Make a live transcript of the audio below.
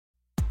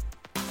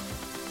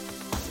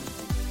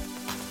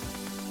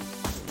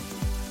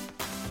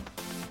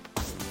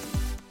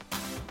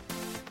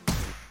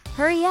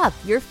Hurry up,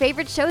 your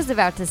favorite show's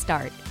about to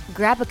start.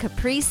 Grab a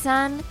Capri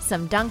Sun,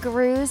 some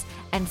Dunkaroos,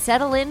 and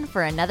settle in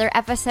for another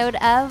episode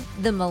of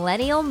The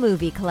Millennial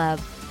Movie Club.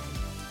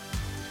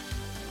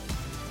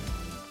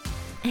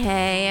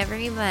 Hey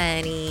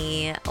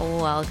everybody,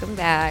 welcome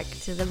back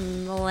to the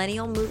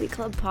Millennial Movie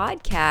Club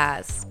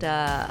podcast.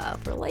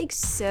 We're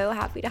so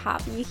happy to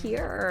have you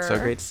here. So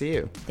great to see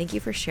you. Thank you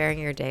for sharing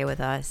your day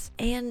with us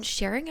and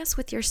sharing us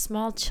with your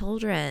small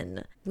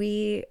children.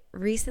 We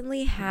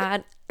recently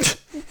had...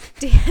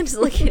 Dan's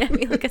looking at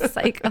me like a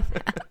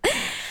psychopath.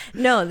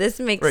 No, this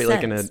makes sense.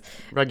 Like in a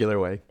regular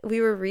way.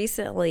 We were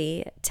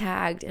recently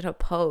tagged in a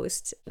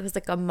post. It was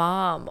like a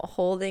mom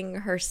holding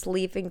her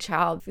sleeping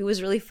child. He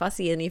was really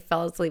fussy and he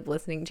fell asleep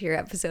listening to your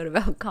episode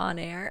about Con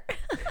Air.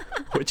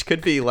 Which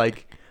could be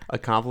like a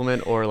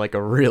compliment or like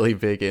a really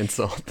big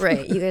insult.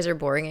 Right. You guys are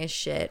boring as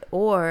shit.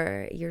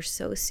 Or you're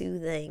so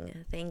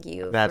soothing. Thank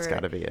you. That's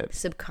got to be it.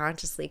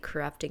 Subconsciously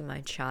corrupting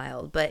my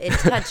child. But it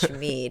touched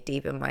me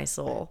deep in my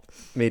soul.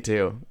 Me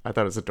too. I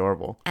thought it was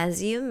adorable.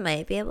 As you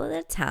might be able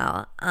to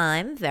tell,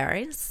 I'm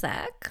very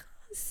sick.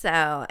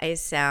 So I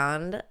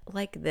sound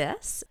like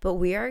this, but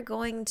we are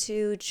going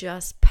to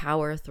just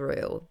power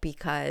through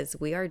because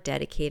we are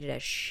dedicated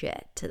as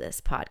shit to this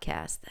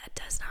podcast that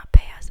does not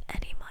pay us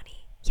any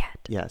money yet.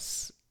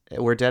 Yes.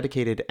 We're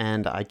dedicated,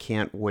 and I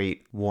can't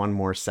wait one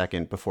more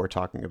second before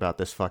talking about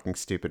this fucking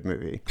stupid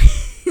movie.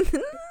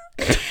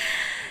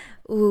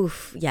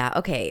 Oof. Yeah.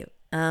 Okay.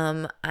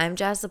 I'm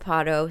Jazz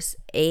Zapatos,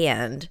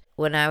 and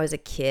when I was a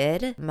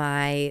kid,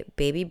 my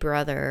baby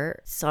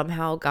brother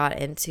somehow got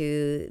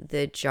into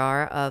the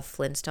jar of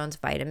Flintstones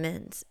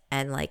vitamins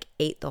and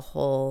ate the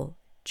whole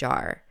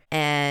jar.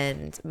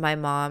 And my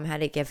mom had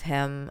to give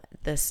him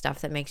the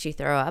stuff that makes you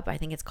throw up. I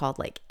think it's called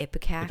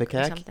Ipecac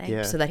or something.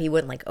 Yeah. So that he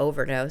wouldn't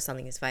overdose on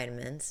these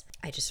vitamins.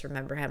 I just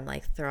remember him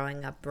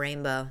throwing up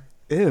rainbow.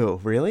 Ew,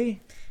 really?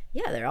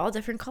 Yeah, they're all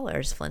different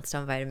colors,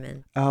 Flintstone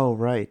vitamin. Oh,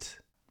 right.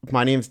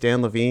 My name's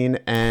Dan Levine,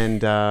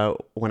 and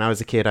when I was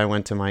a kid, I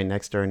went to my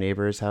next door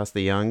neighbor's house,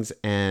 the Youngs,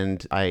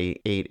 and I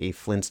ate a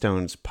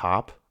Flintstones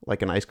pop,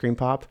 like an ice cream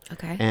pop.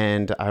 Okay.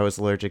 And I was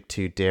allergic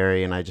to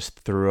dairy, and I just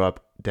threw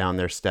up down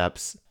their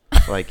steps.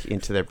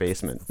 Into their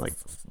basement,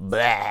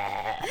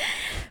 bleh.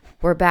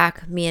 We're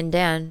back, me and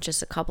Dan,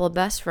 just a couple of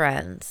best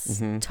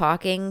friends,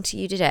 talking to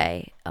you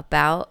today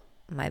about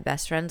My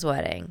Best Friend's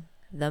Wedding,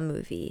 the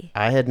movie.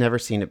 I had never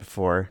seen it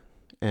before,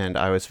 and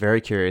I was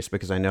very curious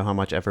because I know how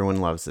much everyone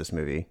loves this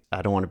movie.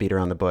 I don't want to beat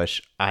around the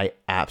bush. I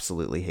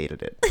absolutely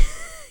hated it.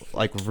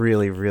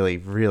 Really, really,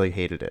 really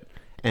hated it.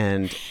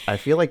 And I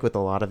feel like with a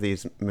lot of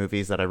these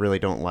movies that I really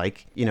don't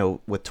like,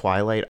 with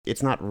Twilight,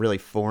 it's not really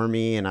for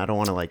me, and I don't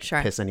want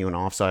to piss anyone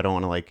off, so I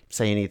don't want to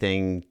say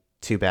anything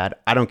too bad.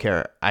 I don't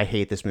care. I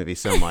hate this movie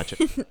so much.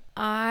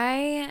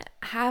 I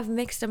have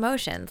mixed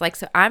emotions.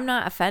 So I'm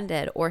not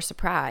offended or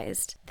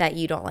surprised that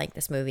you don't like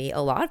this movie.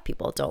 A lot of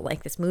people don't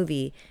like this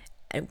movie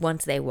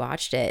once they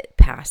watched it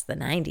past the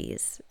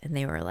 90s, and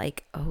they were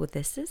like, oh,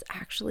 this is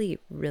actually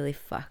really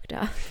fucked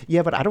up.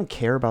 Yeah, but I don't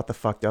care about the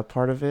fucked up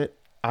part of it.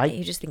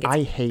 You just think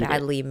it's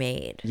badly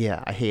made.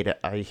 Yeah, I hate it.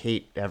 I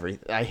hate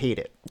everything. I hate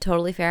it.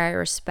 Totally fair. I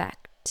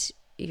respect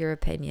your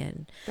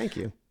opinion. Thank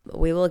you.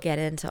 We will get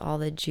into all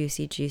the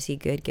juicy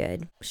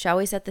good. Shall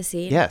we set the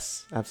scene?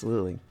 Yes,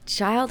 absolutely.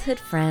 Childhood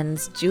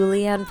friends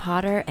Julianne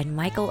Potter and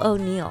Michael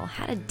O'Neill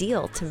had a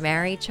deal to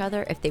marry each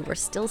other if they were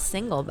still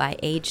single by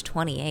age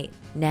 28.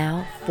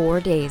 Now, 4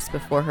 days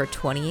before her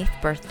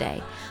 28th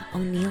birthday,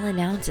 O'Neill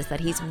announces that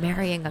he's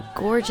marrying a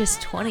gorgeous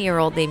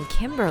 20-year-old named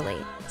Kimberly.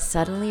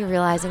 Suddenly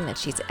realizing that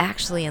she's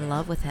actually in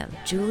love with him,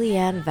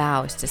 Julianne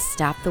vows to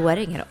stop the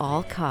wedding at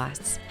all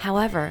costs.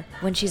 However,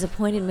 when she's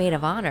appointed maid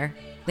of honor,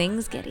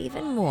 things get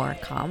even more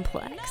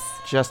complex.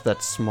 Just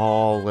that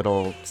small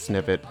little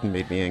snippet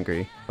made me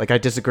angry. I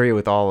disagree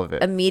with all of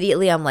it.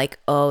 Immediately, I'm like,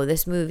 oh,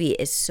 this movie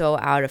is so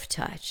out of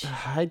touch.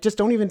 I just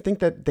don't even think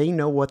that they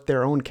know what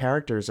their own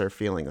characters are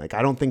feeling. I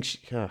don't think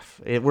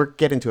we're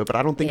getting to it, but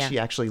I don't think she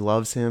actually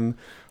loves him.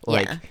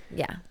 Yeah.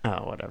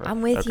 Oh, whatever.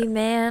 I'm with you,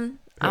 man.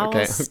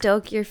 I'll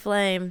stoke your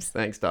flames.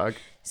 Thanks, dog.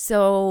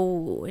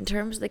 So, in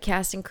terms of the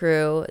cast and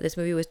crew, this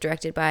movie was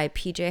directed by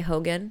P.J.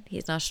 Hogan.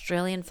 He's an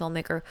Australian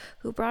filmmaker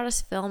who brought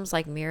us films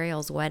like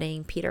Muriel's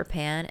Wedding, Peter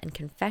Pan, and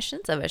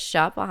Confessions of a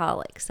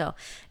Shopaholic. So,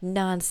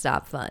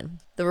 non-stop fun.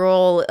 The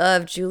role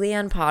of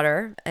Julianne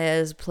Potter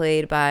is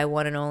played by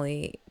one and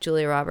only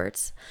Julia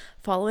Roberts.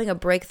 Following a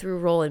breakthrough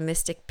role in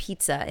Mystic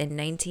Pizza in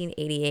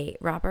 1988,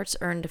 Roberts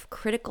earned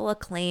critical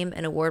acclaim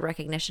and award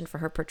recognition for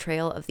her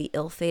portrayal of the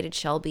ill-fated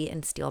Shelby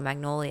in Steel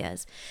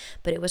Magnolias.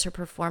 But it was her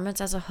performance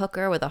as a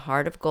hooker with a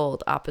heart of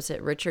gold opposite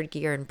Richard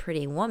Gere in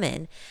Pretty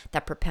Woman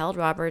that propelled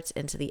Roberts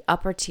into the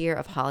upper tier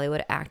of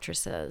Hollywood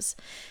actresses.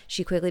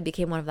 She quickly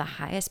became one of the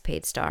highest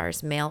paid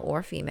stars, male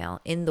or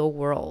female, in the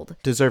world.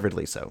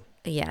 Deservedly so.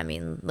 Yeah, I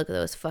mean, look at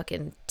those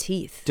fucking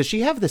teeth. Does she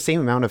have the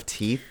same amount of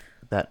teeth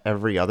that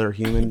every other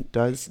human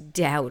does?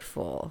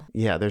 Doubtful.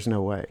 Yeah, there's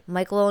no way.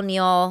 Michael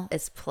O'Neill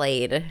is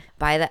played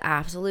by the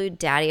absolute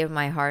daddy of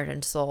my heart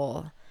and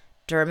soul,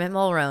 Dermot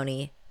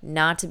Mulroney,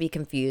 not to be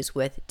confused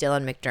with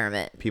Dylan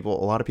McDermott. A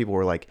lot of people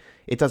were like,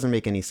 it doesn't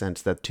make any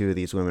sense that two of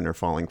these women are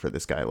falling for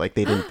this guy. Like,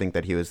 they didn't think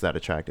that he was that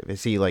attractive.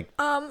 Is he like,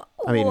 I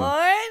mean,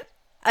 what?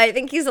 I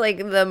think he's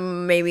like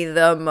maybe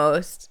the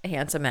most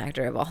handsome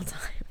actor of all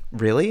time.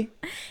 Really?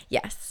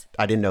 Yes.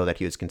 I didn't know that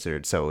he was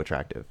considered so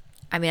attractive.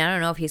 I mean, I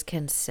don't know if he's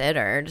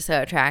considered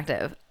so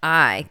attractive.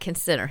 I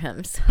consider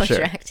him so Sure.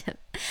 attractive.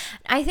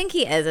 I think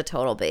he is a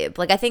total babe.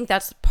 Like, I think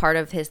that's part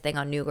of his thing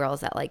on New Girl is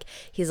that, like,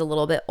 he's a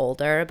little bit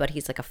older, but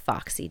he's like a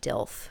foxy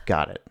dilf.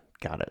 Got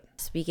it.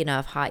 Speaking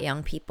of hot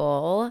young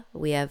people,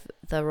 we have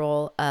the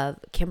role of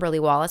Kimberly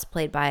Wallace,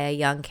 played by a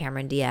young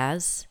Cameron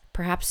Diaz.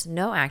 Perhaps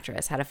no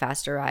actress had a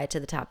faster ride to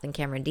the top than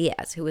Cameron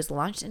Diaz, who was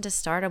launched into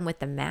stardom with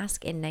The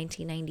Mask in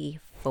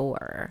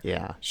 1994.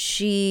 Yeah.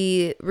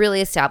 She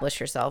really established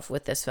herself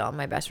with this film,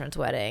 My Best Friend's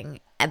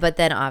Wedding, but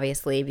then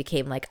obviously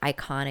became like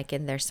iconic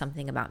in There's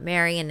Something About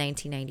Mary in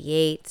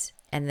 1998.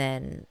 And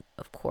then,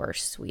 of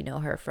course, we know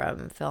her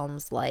from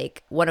films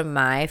like one of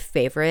my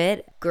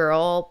favorite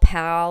girl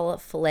pal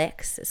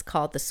flicks is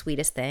called The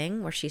Sweetest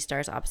Thing, where she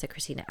stars opposite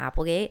Christina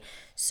Applegate.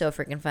 So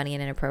freaking funny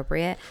and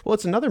inappropriate. Well,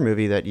 it's another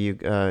movie that you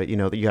that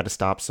you got to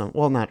stop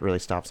not really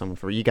stop someone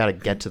for. You got to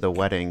get to the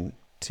wedding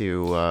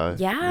to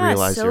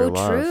realize so your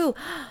love. true.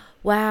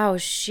 Wow,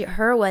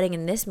 her wedding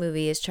in this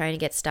movie is trying to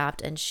get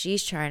stopped, and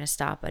she's trying to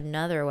stop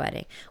another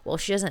wedding. Well,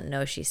 she doesn't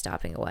know she's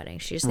stopping a wedding.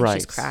 She just thinks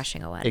she's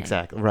crashing a wedding.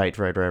 Exactly.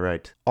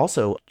 Right.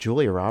 Also,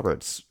 Julia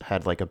Roberts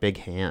had like a big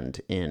hand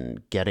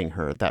in getting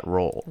her that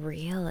role.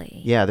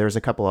 Really? Yeah, there was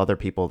a couple other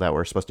people that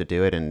were supposed to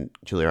do it, and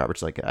Julia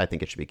Roberts like, I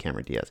think it should be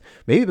Cameron Diaz.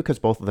 Maybe because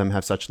both of them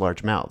have such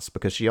large mouths,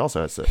 because she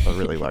also has a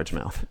really large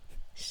mouth.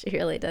 She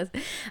really does.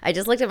 I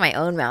just looked at my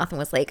own mouth and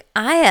was like,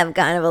 I have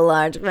kind of a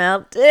large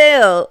mouth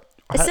too.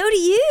 So do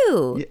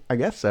you. Yeah, I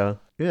guess so.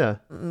 Yeah.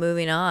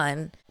 Moving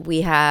on,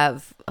 we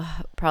have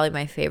probably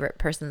my favorite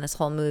person in this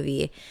whole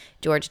movie,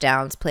 George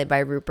Downs, played by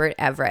Rupert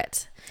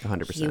Everett.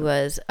 100%. He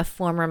was a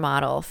former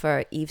model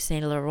for Yves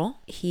Saint Laurent.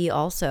 He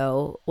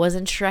also was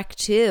in Shrek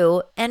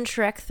 2 and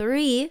Shrek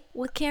 3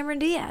 with Cameron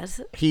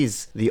Diaz.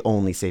 He's the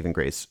only saving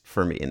grace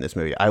for me in this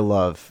movie. I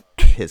love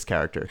his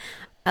character.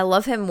 I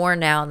love him more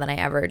now than I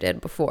ever did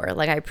before.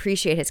 Like, I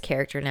appreciate his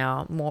character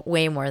now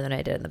way more than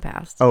I did in the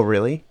past. Oh,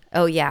 really?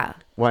 Oh, yeah.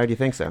 Why do you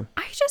think so?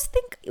 I just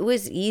think it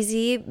was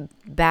easy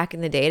back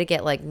in the day to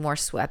get like more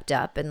swept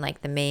up in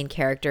like the main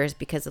characters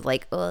because of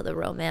like, the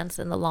romance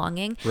and the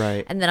longing.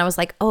 Right. And then I was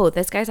like, oh,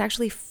 this guy's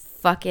actually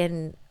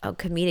fucking a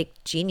comedic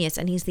genius,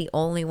 and he's the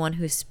only one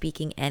who's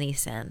speaking any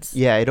sense.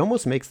 Yeah, it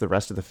almost makes the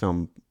rest of the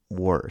film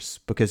worse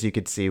because you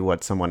could see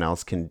what someone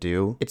else can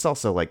do. It's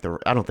also like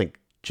I don't think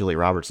Julia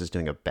Roberts is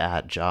doing a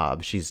bad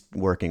job. She's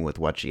working with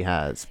what she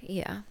has.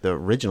 Yeah. The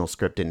original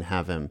script didn't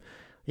have him.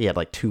 He had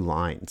like 2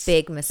 lines.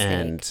 Big mistake.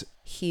 And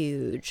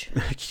huge,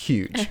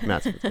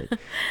 massive mistake.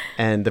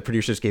 And the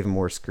producers gave him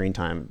more screen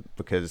time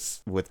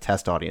because with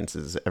test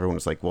audiences, everyone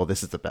was like, well,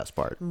 this is the best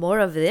part. More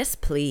of this,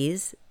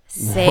 please.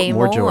 Say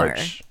more more.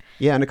 George.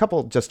 Yeah, and a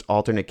couple just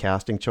alternate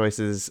casting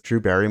choices. Drew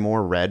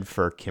Barrymore read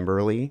for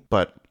Kimberly,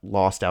 but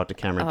lost out to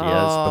Cameron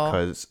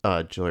Diaz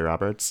because Julia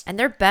Roberts. And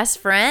they're best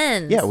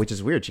friends. Yeah, which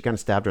is weird. She kind of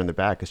stabbed her in the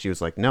back because she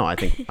was like, no, I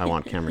think I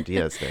want Cameron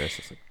Diaz there. So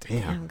it's like,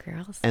 damn.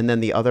 Girls. And then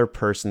the other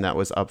person that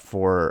was up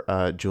for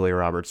Julia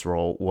Roberts'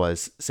 role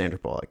was Sandra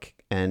Bullock.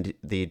 And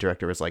the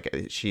director was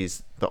like,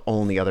 she's the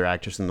only other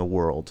actress in the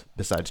world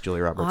besides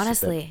Julia Roberts.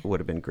 Honestly. That would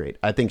have been great.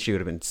 I think she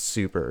would have been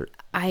super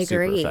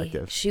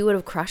effective. She would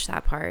have crushed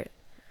that part.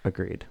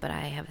 Agreed. But I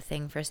have a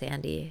thing for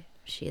Sandy.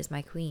 She is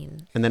my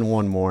queen. And then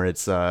one more.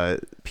 It's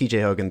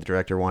P.J. Hogan, the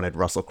director, wanted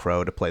Russell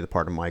Crowe to play the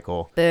part of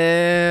Michael.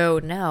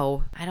 Boo.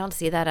 No, I don't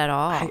see that at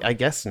all. I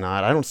guess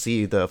not. I don't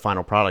see the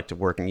final product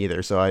working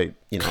either. So I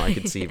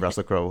could see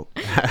Russell Crowe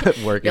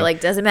working. You're like,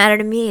 doesn't matter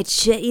to me. It's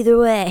shit either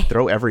way.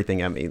 Throw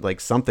everything at me. Like,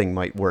 something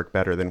might work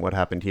better than what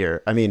happened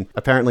here. I mean,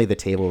 apparently the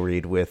table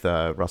read with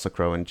Russell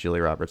Crowe and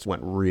Julia Roberts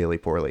went really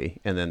poorly.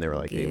 And then they were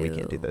like, hey, we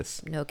can't do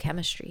this. No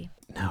chemistry.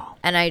 No.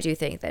 And I do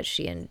think that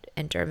she and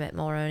Dermot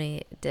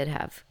Mulroney did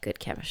have good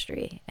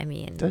chemistry. I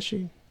mean, does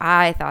she?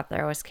 I thought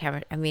there was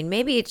chemistry. I mean,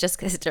 maybe it's just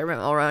because Dermot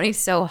Mulroney's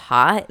so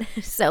hot.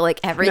 So like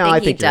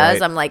everything he does,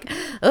 right. I'm like,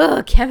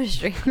 oh,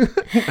 chemistry.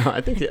 No,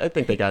 I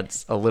think they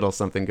got a little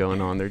something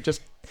going on. They're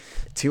just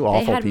two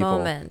awful people. They had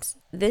moments.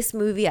 This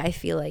movie, I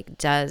feel like,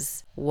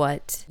 does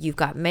what You've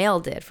Got Mail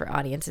did for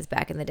audiences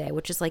back in the day,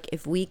 which is like,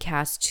 if we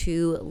cast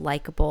 2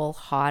 likable,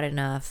 hot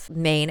enough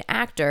main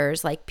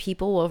actors, like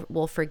people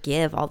will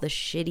forgive all the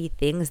shitty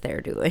things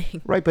they're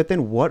doing. Right, but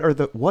then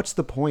what's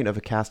the point of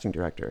a casting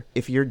director?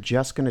 If you're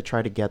just going to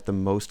try to get the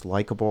most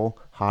likable,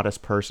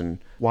 hottest person,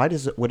 would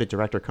a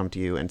director come to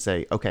you and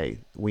say, okay,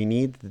 we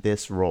need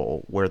this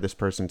role where this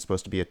person's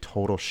supposed to be a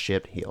total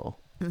shit heel?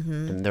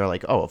 Mm-hmm. And they're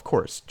like, oh, of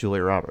course,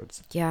 Julia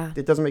Roberts. Yeah.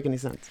 It doesn't make any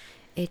sense.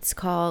 It's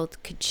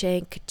called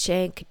ka-chang,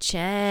 ka-chang,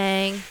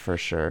 ka-chang. For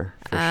sure.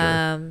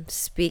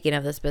 Speaking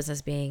of this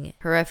business being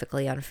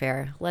horrifically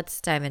unfair,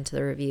 let's dive into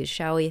the reviews,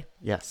 shall we?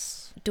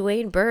 Yes.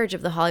 Dwayne Burge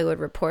of The Hollywood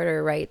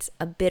Reporter writes,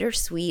 a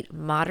bittersweet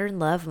modern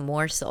love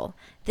morsel.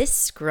 This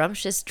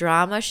scrumptious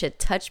drama should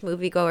touch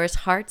moviegoers'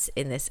 hearts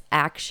in this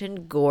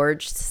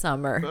action-gorged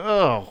summer.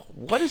 Oh,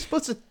 what is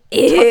supposed to touch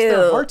Ew.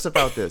 their hearts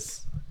about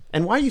this?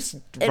 And why are you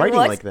writing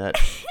what's- like that?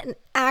 An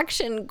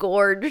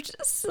action-gorged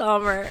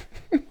summer.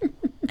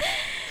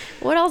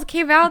 What else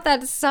came out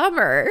that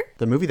summer?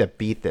 The movie that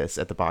beat this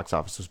at the box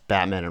office was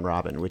Batman and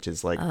Robin, which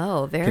is like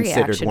Oh, very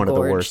considered one of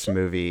the action-gorged. worst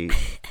movies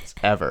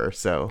ever.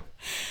 So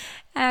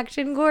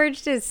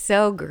Action-gorged is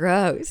so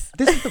gross.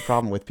 this is the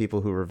problem with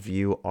people who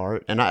review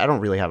art, and I don't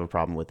really have a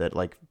problem with it.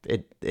 Like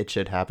it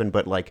should happen,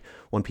 but like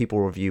when people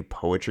review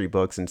poetry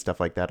books and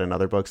stuff like that and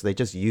other books, they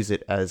just use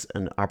it as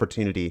an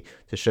opportunity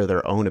to show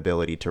their own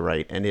ability to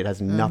write, and it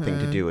has nothing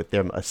to do with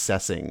them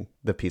assessing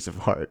the piece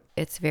of art.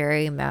 It's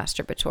very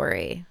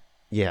masturbatory.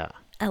 Yeah,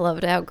 I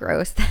loved how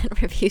gross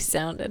that review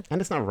sounded. and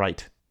it's not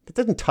right. It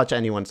doesn't touch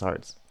anyone's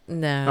hearts.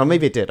 No. Oh,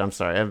 maybe it did. I'm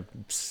sorry. I'm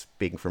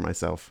speaking for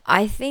myself.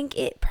 I think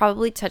it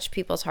probably touched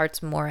people's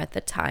hearts more at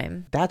the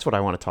time That's what I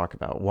want to talk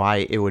about.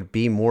 Why it would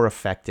be more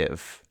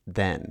effective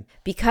then.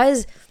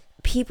 because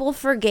people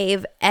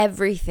forgave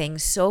everything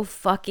so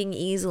fucking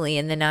easily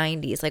in the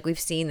 90s. Like we've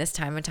seen this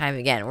time and time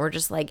again. We're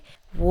just like,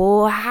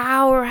 whoa,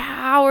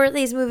 how are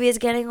these movies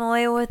getting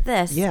away with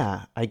this?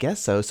 Yeah, I guess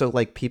so. So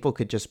like people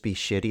could just be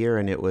shittier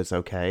and it was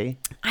okay.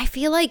 I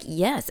feel like,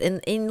 yes,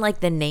 in like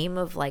the name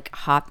of like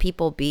hot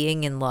people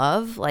being in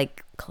love,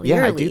 like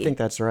clearly. Yeah, I do think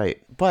that's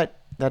right. But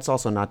that's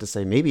also not to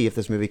say maybe if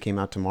this movie came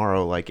out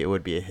tomorrow, like it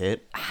would be a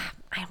hit.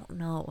 I don't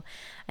know.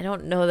 I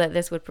don't know that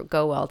this would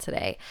go well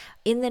today.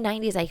 In the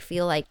 90s, I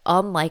feel like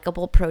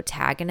unlikable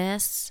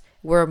protagonists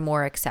were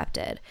more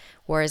accepted.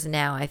 Whereas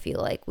now I feel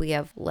like we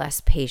have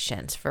less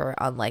patience for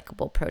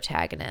unlikable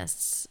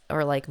protagonists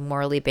or like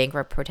morally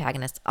bankrupt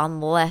protagonists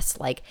unless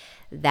like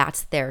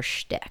that's their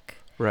shtick.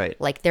 Right.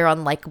 Like they're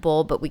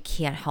unlikable, but we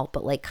can't help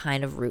but like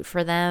kind of root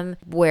for them.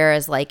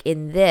 Whereas like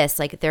in this,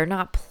 like they're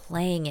not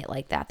playing it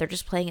like that. They're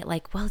just playing it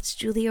like, well, it's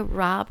Julia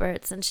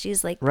Roberts and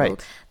she's like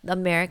Right.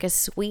 America's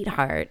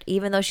sweetheart,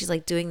 even though she's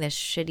like doing this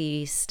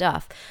shitty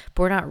stuff.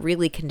 But we're not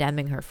really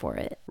condemning her for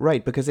it.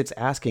 Right, because it's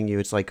asking you,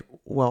 it's like,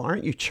 well,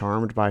 aren't you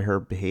charmed by her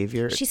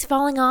behavior? She's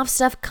falling off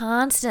stuff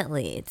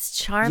constantly. It's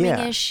charming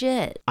Yeah. as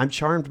shit. I'm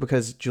charmed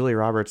because Julia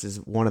Roberts is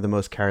one of the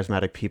most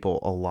charismatic people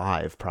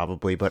alive,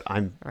 probably, but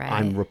I'm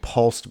Right.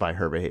 repulsed by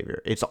her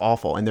behavior. It's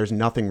awful, and there's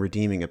nothing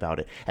redeeming about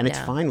it. And it's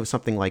Yeah. fine with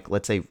something like,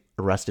 let's say,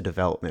 Arrested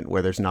Development,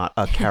 where there's not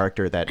a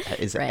character that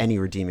is Right. any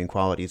redeeming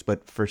qualities,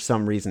 but for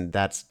some reason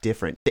that's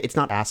different. It's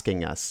not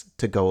asking us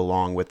to go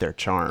along with their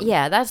charm.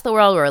 Yeah, that's the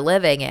world we're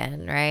living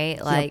in, right?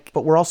 Yeah, Like,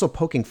 but we're also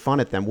poking fun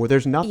at them. Where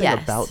there's nothing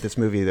Yes. about this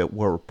movie that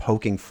we're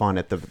poking fun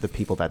at the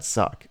people that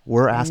suck.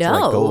 We're asked no, to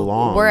like go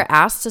along. we're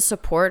asked to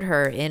support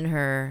her in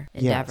her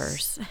Yes.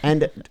 endeavors.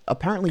 And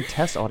apparently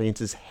test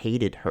audiences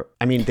hated her.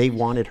 I mean, they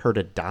wanted her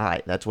to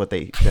die. That's what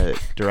the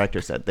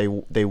director said.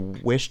 They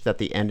wished that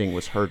the ending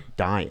was her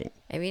dying.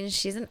 I mean,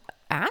 she's an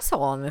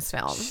asshole in this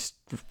film. It's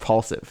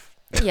repulsive.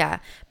 Yeah.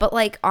 But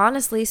like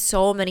honestly,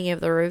 so many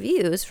of the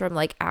reviews from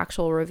like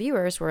actual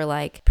reviewers were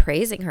like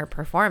praising her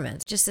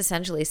performance, just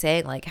essentially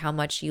saying like how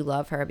much you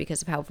love her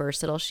because of how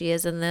versatile she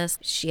is in this.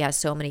 She has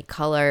so many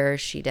colors.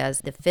 She does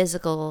the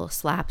physical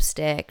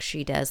slapstick.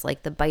 She does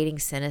like the biting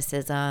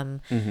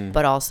cynicism,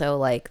 but also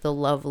like the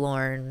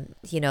lovelorn,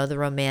 the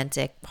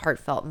romantic,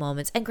 heartfelt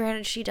moments. And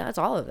granted, she does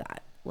all of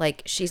that.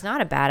 Like, she's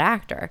not a bad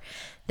actor.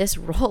 This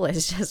role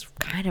is just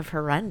kind of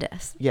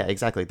horrendous. Yeah,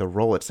 exactly. The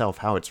role itself,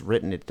 how it's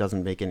written, it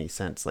doesn't make any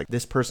sense. Like,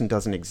 this person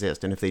doesn't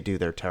exist, and if they do,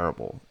 they're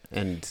terrible.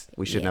 And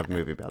we shouldn't have a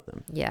movie about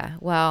them. Yeah.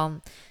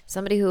 Well,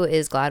 somebody who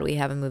is glad we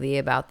have a movie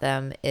about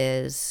them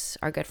is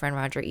our good friend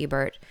Roger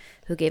Ebert,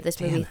 who gave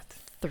this movie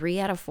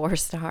 3 out of 4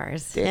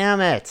 stars. Damn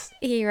it.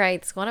 He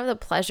writes, one of the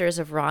pleasures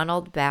of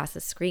Ronald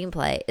Bass's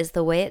screenplay is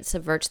the way it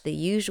subverts the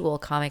usual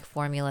comic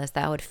formulas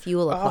that would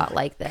fuel a plot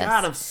like this.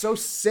 God, I'm so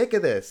sick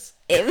of this.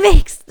 It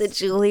makes the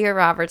Julia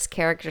Roberts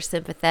character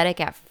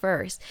sympathetic at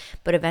first,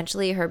 but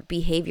eventually her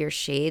behavior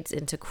shades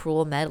into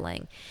cruel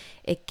meddling.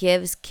 It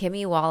gives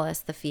Kimmy Wallace,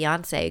 the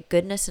fiance,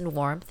 goodness and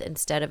warmth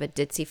instead of a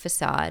ditzy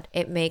facade.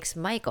 It makes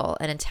Michael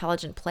an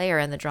intelligent player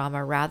in the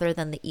drama rather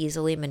than the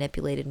easily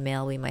manipulated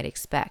male we might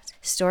expect.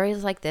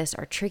 Stories like this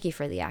are tricky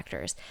for the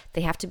actors.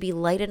 They have to be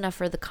light enough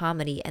for the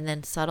comedy and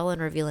then subtle in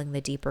revealing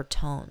the deeper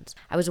tones.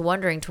 I was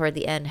wondering toward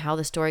the end how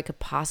the story could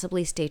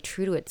possibly stay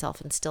true to itself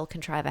and still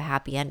contrive a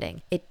happy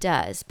ending. It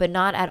does, but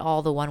not at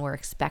all the one we're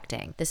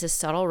expecting. This is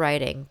subtle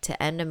writing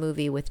to end a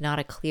movie with not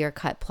a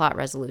clear-cut plot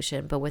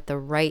resolution, but with the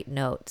right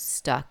notes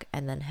stuck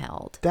and then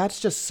held. That's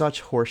just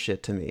such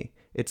horseshit to me.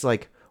 It's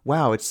like,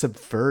 wow, it's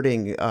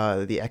subverting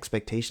the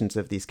expectations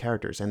of these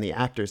characters, and the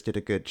actors did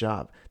a good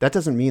job. That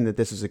doesn't mean that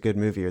this is a good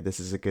movie or this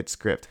is a good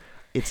script.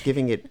 It's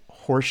giving it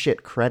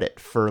horseshit credit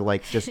for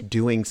like just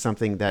doing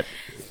something that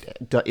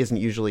isn't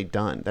usually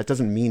done. That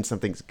doesn't mean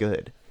something's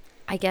good.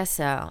 I guess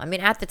so. I mean,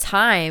 at the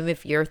time,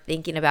 if you're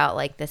thinking about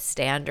like the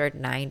standard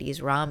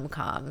 90s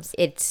rom-coms,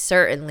 it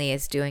certainly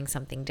is doing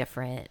something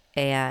different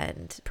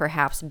and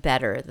perhaps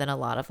better than a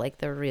lot of like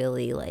the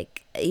really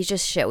like it's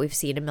just shit we've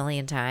seen a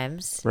million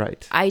times.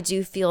 Right. I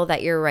do feel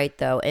that you're right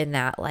though, in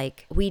that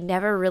like we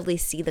never really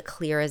see the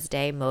clear as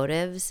day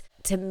motives.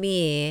 To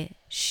me,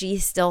 she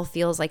still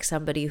feels like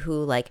somebody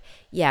who like,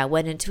 yeah,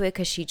 went into it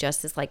because she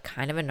just is like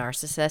kind of a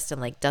narcissist and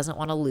like doesn't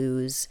want to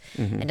lose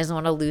and doesn't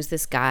want to lose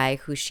this guy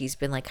who she's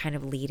been like kind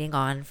of leading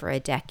on for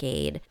a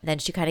decade. Then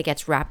she kind of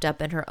gets wrapped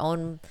up in her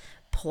own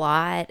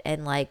plot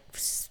and like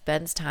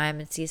spends time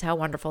and sees how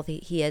wonderful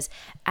he is,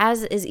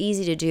 as is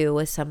easy to do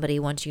with somebody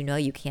once you know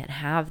you can't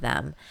have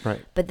them.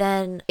 Right. But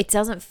then it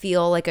doesn't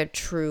feel like a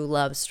true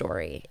love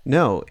story.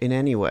 No, in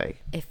any way.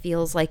 It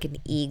feels like an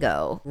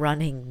ego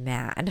running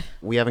mad.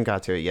 We haven't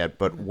got to it yet,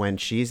 but when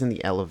she's in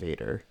the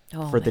elevator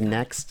for the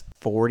next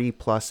 40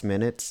 plus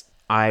minutes,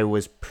 I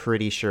was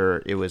pretty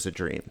sure it was a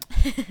dream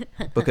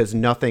because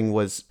nothing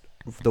was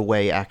the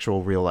way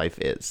actual real life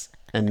is.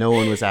 And no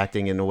one was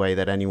acting in a way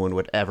that anyone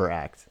would ever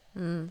act.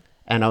 And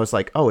I was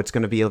like, oh, it's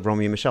going to be a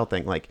Romeo and Michelle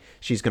thing. Like,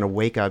 she's going to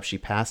wake up. She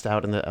passed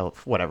out in the...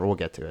 whatever, we'll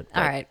get to it.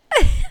 All right.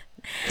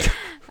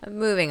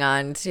 Moving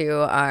on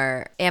to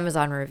our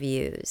Amazon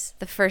reviews.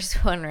 The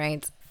first one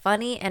writes,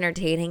 funny,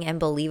 entertaining, and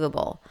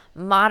believable.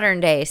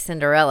 Modern day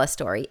Cinderella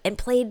story and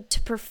played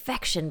to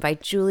perfection by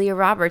Julia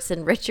Roberts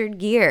and Richard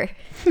Gere.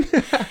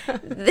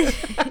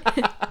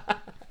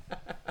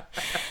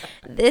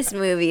 This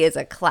movie is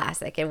a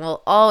classic and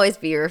will always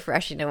be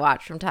refreshing to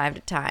watch from time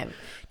to time.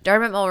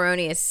 Dermot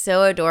Mulroney is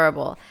so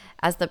adorable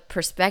as the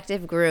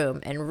prospective groom,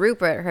 and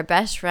Rupert, her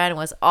best friend,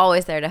 was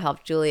always there to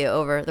help Julia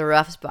over the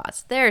rough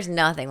spots. There's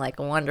nothing like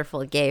a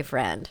wonderful gay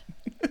friend.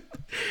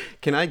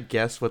 Can I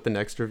guess what the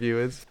next review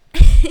is?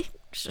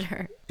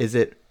 Sure. Is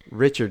it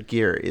Richard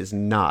Gere is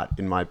not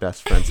in my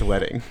best friend's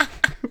wedding?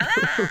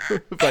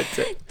 But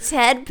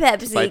Ted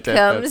Pepsi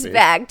comes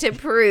back to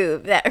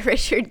prove that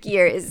Richard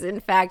Gere is in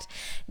fact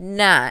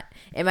not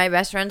in my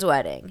best friend's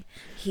wedding.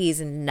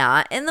 He's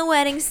not in the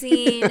wedding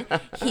scene.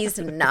 He's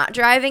not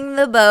driving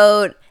the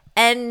boat.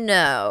 And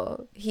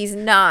no, he's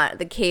not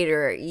the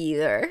caterer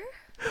either.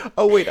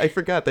 Oh, wait, I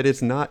forgot that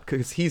it's not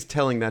because he's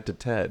telling that to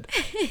Ted.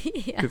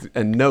 Yeah.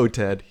 And no,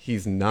 Ted,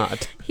 he's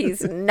not.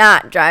 He's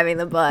not driving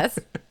the bus.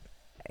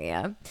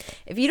 Yeah.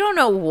 If you don't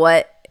know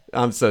what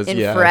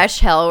fresh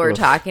hell we're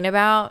talking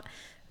about,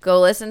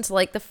 go listen to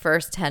like the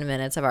first 10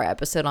 minutes of our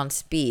episode on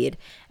Speed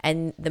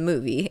and the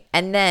movie,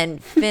 and then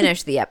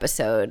finish the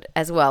episode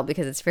as well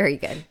because it's very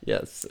good.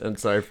 Yes, and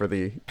sorry for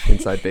the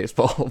inside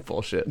baseball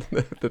bullshit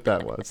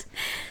that was.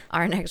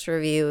 Our next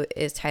review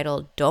is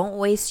titled Don't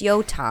Waste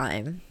Yo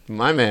Time.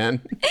 My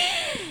man.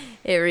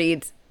 It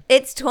reads,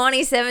 it's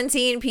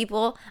 2017,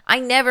 people. I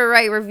never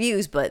write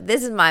reviews, but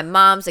this is my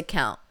mom's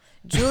account.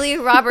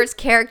 Julia Roberts'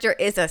 character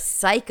is a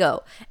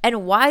psycho.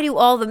 And why do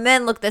all the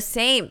men look the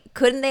same?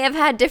 Couldn't they have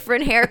had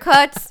different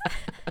haircuts?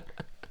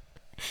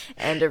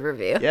 End of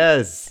review.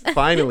 Yes,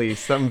 finally,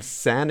 some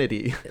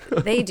sanity.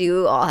 They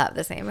do all have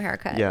the same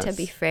haircut, yes. To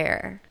be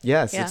fair.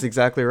 Yes, yeah. It's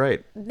exactly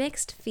right.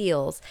 Mixed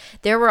feels.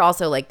 There were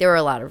also there were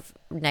a lot of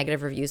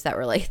negative reviews that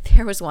were like,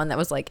 there was one that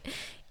was like,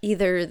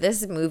 either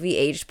this movie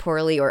aged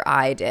poorly or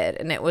I did.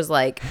 And it was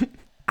like...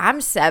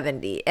 I'm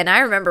 70 and I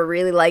remember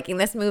really liking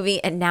this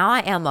movie and now I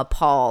am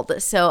appalled.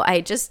 So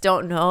I just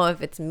don't know if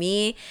it's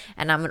me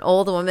and I'm an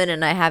old woman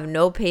and I have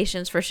no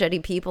patience for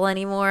shitty people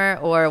anymore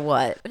or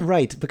what.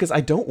 Right, because I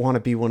don't want to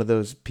be one of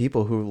those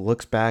people who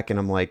looks back and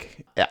I'm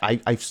like,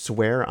 I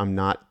swear I'm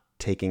not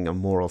taking a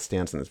moral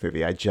stance in this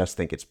movie. I just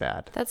think it's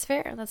bad. That's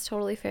fair. That's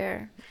totally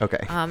fair. Okay.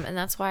 And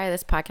that's why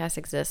this podcast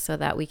exists, so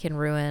that we can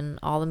ruin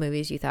all the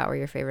movies you thought were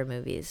your favorite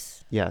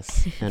movies.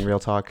 Yes. And real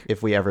talk,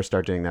 if we ever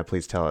start doing that,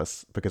 please tell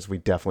us, because we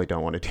definitely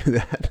don't want to do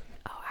that.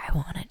 Oh, I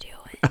want to do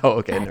it. Oh,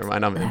 okay. Never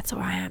mind. That's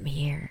why I'm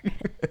here.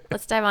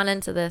 Let's dive on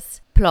into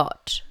this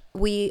plot.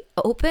 We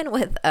open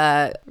with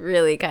a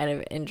really kind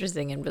of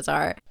interesting and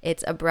bizarre.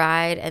 It's a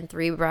bride and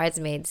three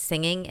bridesmaids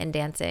singing and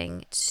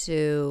dancing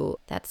to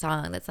that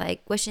song that's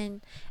like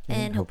wishing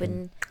and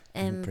hoping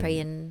and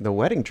praying. The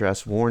wedding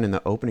dress worn in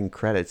the opening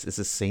credits is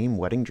the same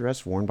wedding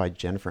dress worn by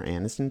Jennifer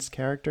Aniston's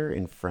character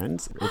in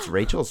Friends. It's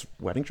Rachel's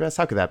wedding dress.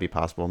 How could that be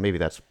possible? Maybe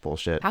that's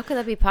bullshit. How could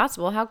that be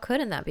possible? How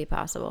couldn't that be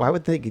possible? Why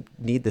would they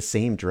need the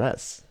same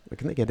dress?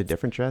 Couldn't they get a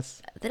different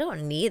dress? They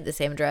don't need the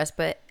same dress,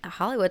 but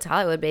Hollywood's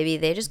Hollywood, baby.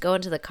 They just go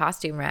into the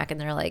costume rack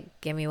and they're like,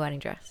 give me a wedding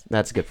dress.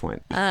 That's a good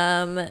point. We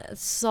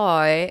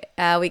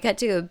cut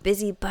to a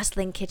busy,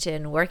 bustling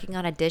kitchen working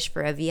on a dish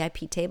for a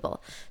VIP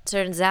table.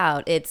 Turns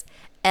out it's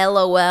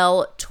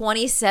LOL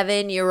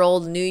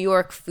 27-year-old New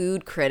York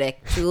food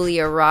critic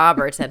Julia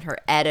Roberts and her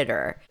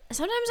editor.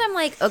 Sometimes I'm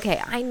like, okay,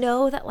 I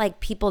know that like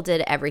people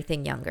did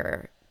everything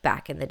younger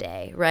back in the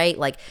day, right?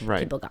 Like Right.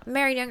 people got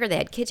married younger, they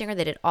had kids younger,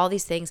 they did all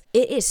these things.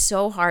 It is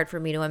so hard for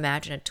me to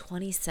imagine a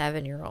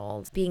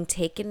 27-year-old being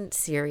taken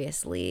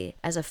seriously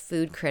as a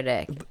food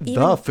critic.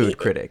 The food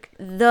critic.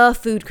 The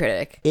food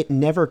critic. It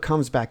never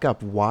comes back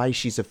up why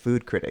she's a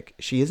food critic.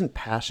 She isn't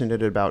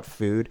passionate about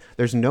food.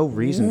 There's no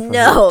reason for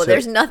her to,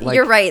 there's nothing. like,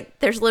 You're right.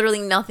 There's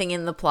literally nothing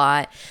in the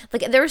plot.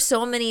 Like there were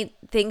so many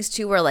things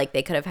too where like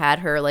they could have had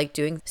her like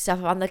doing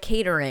stuff on the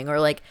catering or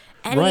like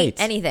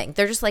anything.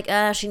 They're just like,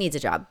 she needs a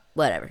job.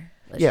 Whatever.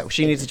 Yeah,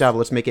 she needs a job.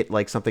 Let's make it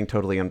like something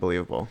totally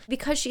unbelievable.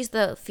 Because she's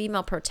the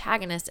female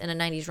protagonist in a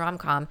 90s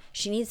rom-com,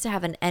 she needs to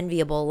have an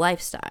enviable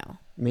lifestyle.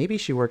 Maybe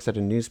she works at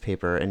a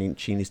newspaper and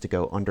she needs to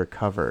go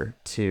undercover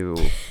to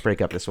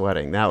break up this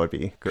wedding. That would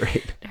be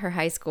great. Her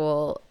high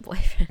school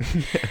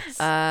boyfriend.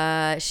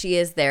 Yes. She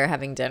is there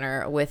having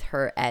dinner with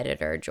her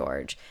editor,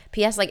 George.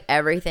 P.S. Like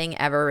everything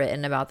ever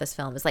written about this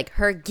film is like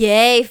her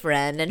gay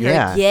friend and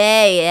her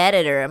gay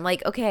editor. I'm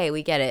like, okay,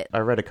 we get it. I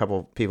read a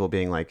couple people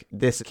being like,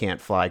 this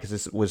can't fly because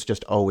this was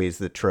just always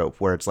the trope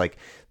where it's like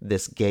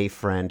this gay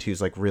friend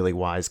who's like really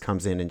wise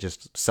comes in and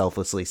just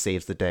selflessly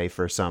saves the day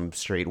for some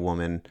straight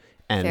woman.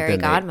 And Fairy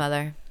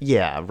godmother.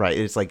 Yeah, right.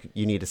 It's like,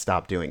 you need to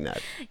stop doing that.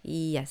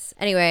 Yes.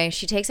 Anyway,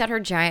 she takes out her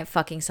giant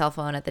fucking cell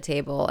phone at the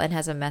table and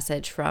has a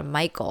message from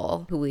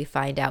Michael, who we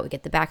find out, we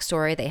get the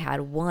backstory. They had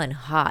one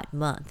hot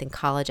month in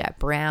college at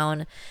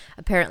Brown.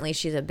 Apparently,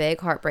 she's a big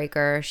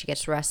heartbreaker. She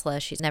gets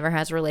restless. She never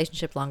has a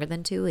relationship longer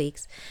than 2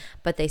 weeks.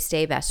 But they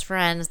stay best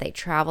friends. They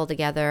travel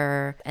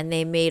together. And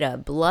they made a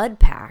blood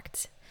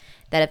pact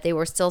that if they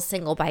were still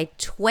single by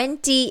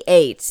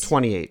 28,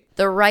 28.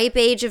 the ripe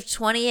age of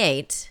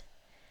 28,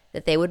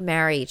 that they would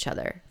marry each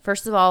other.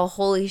 First of all,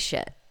 holy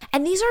shit.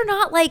 And these are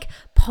not like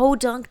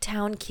podunk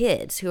town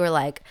kids who are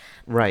like,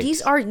 right.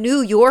 These are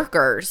New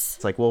Yorkers.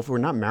 It's like, well, if we're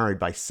not married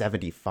by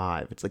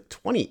 75, it's like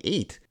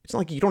 28. It's not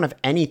like you don't have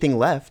anything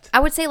left. I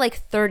would say like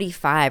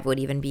 35 would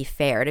even be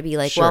fair to be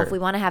like, Sure. well, if we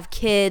want to have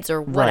kids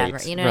or whatever,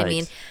 Right, you know what I right.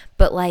 mean?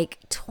 But like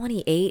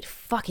 28,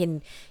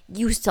 fucking,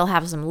 you still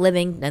have some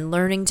living and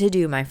learning to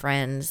do, my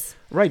friends.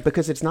 Right,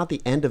 because it's not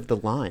the end of the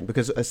line.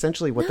 Because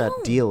essentially what that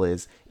deal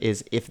is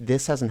if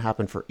this hasn't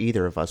happened for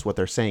either of us, what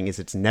they're saying is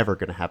it's never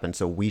going to happen,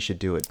 so we should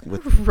do it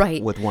with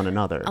with one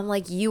another. I'm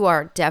like, you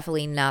are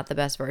definitely not the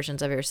best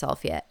versions of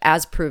yourself yet,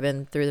 as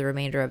proven through the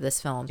remainder of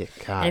this film. Yeah,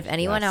 God, and if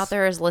anyone yes. out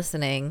there is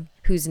listening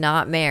who's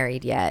not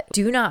married yet,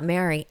 do not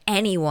marry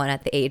anyone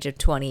at the age of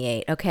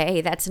 28,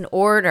 okay? That's an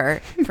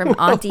order from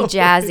Auntie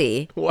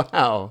Jazzy.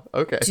 Wow,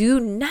 okay. Do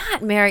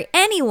not marry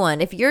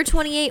anyone if you're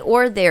 28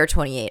 or they're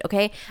 28,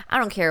 okay? I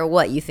don't care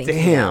what you think.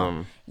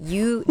 Damn.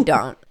 You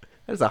don't.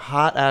 That is a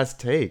hot-ass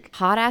take.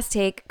 Hot ass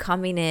take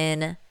coming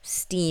in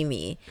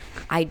steamy.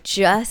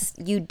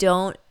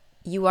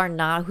 You are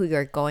not who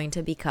you're going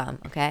to become,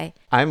 okay?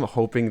 I'm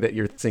hoping that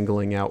you're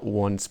singling out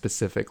one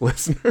specific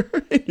listener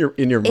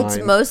in your mind. It's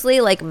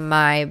mostly like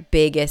my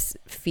biggest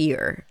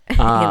fear in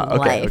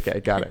okay, life. okay,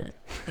 got it.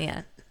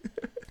 Yeah.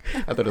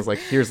 I thought it was like,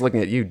 here's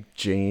looking at you,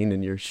 Jane,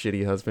 and your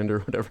shitty husband or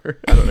whatever.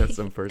 I don't know,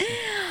 some person.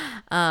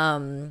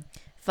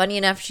 Funny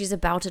enough, she's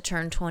about to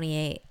turn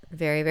 28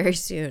 very, very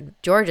soon.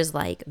 George is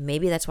like,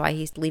 maybe that's why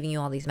he's leaving you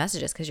all these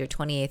messages, because your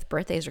 28th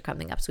birthdays are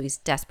coming up, so he's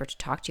desperate to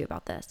talk to you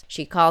about this.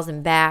 She calls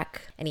him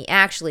back, and he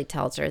actually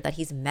tells her that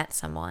he's met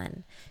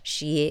someone.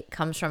 She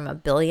comes from a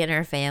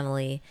billionaire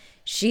family.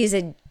 She's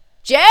a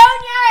junior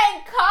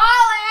in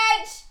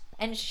college,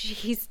 and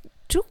she's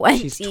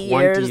 20, She's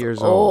 20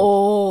 years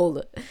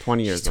old.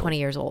 20 years She's 20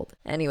 years old.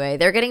 Anyway,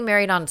 they're getting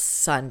married on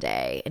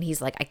Sunday, and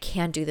he's like, I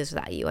can't do this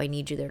without you. I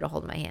need you there to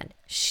hold my hand.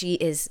 She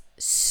is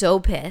so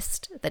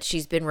pissed that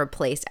she's been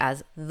replaced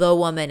as the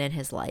woman in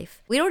his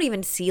life. We don't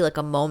even see like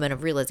a moment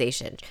of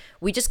realization.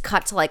 We just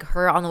cut to like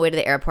her on the way to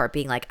the airport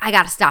being like, I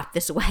gotta stop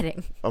this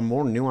wedding. A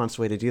more nuanced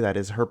way to do that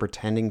is her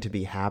pretending to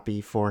be happy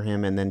for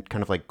him and then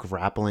kind of like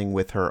grappling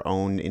with her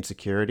own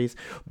insecurities.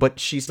 But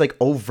she's like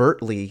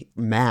overtly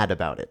mad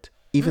about it.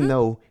 Even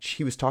though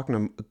she was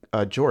talking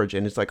to George,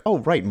 and it's like, oh,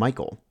 right,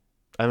 Michael.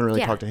 I haven't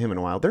really talked to him in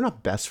a while. They're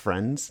not best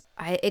friends.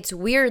 It's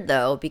weird,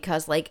 though,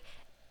 because, like,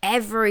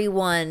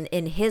 everyone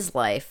in his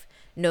life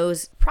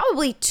knows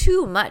probably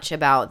too much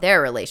about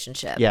their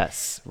relationship.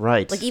 Yes,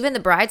 right. Like, even the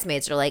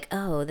bridesmaids are like,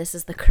 oh, this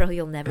is the girl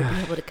you'll never be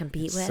able to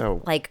compete with.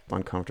 So like,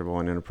 uncomfortable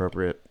and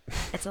inappropriate.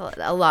 it's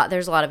a lot.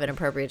 There's a lot of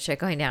inappropriate shit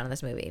going down in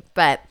this movie.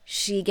 But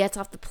she gets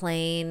off the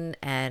plane,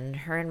 and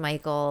her and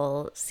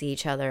Michael see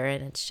each other,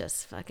 and it's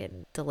just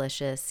fucking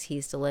delicious.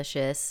 He's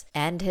delicious.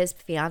 And his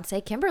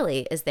fiance,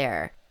 Kimberly, is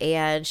there.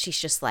 And she's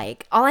just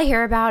like, all I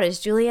hear about is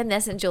Julian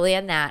this and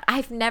Julian that.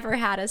 I've never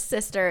had a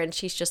sister. And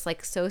she's just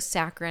like so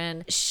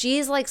saccharine.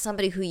 She's like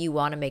somebody who you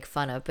want to make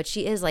fun of, but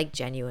she is like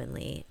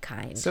genuinely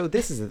kind. So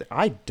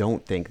I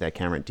don't think that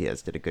Cameron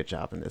Diaz did a good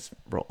job in this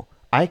role.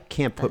 I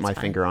can't put my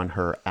finger on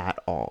her at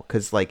all.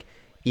 Because like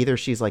either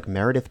she's like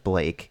Meredith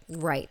Blake,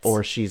 Right.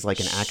 or she's like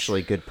an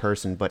actually good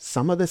person. But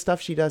some of the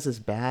stuff she does is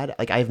bad.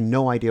 Like, I have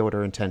no idea what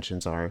her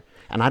intentions are.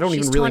 And I don't She's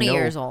even really 20 know.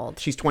 years old.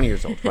 She's 20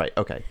 years old. Right.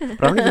 Okay. But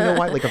I don't even know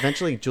why. Like,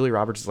 eventually Julia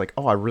Roberts is like,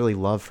 oh, I really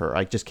love her.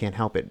 I just can't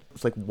help it.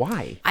 It's like,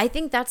 why? I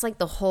think that's like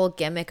the whole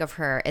gimmick of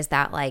her is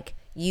that like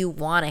you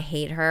want to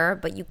hate her,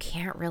 but you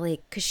can't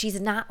really, because she's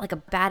not like a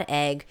bad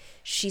egg.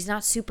 She's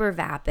not super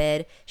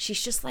vapid.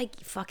 She's just like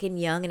fucking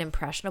young and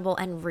impressionable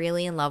and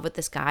really in love with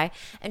this guy.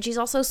 And she's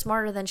also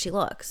smarter than she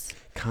looks.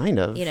 Kind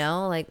of. You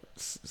know, like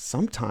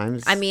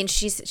Sometimes. I mean,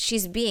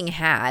 she's being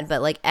had,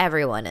 but like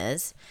everyone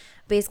is.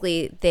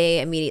 Basically, they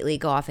immediately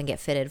go off and get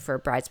fitted for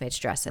bridesmaids'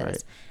 dresses.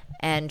 Right.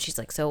 And she's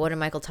like, so what did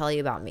Michael tell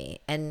you about me?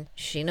 And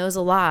she knows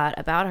a lot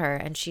about her.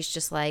 And she's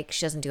just like,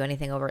 she doesn't do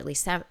anything overtly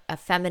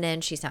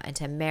feminine. She's not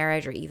into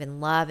marriage or even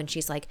love. And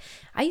she's like,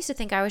 I used to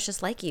think I was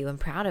just like you and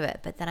proud of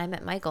it. But then I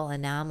met Michael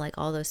and now I'm like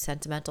all those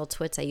sentimental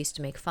twits I used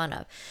to make fun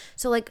of.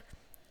 So like,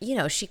 you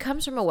know, she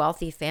comes from a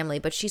wealthy family,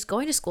 but she's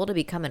going to school to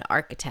become an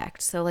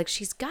architect. So like,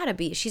 she's got to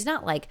be, she's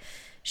not like,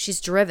 she's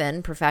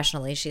driven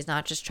professionally. She's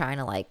not just trying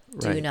to like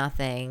do Right.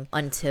 nothing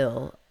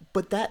until.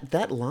 But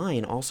that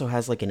line also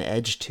has like an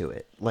edge to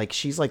it. Like,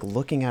 she's like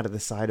looking out of the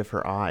side of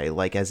her eye,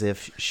 like as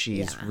if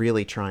she's Yeah.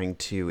 really trying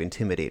to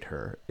intimidate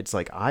her. It's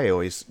like, I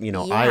always, you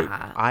know,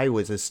 Yeah. I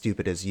was as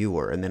stupid as you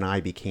were, and then I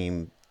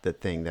became the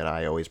thing that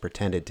I always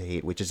pretended to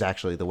hate, which is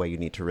actually the way you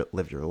need to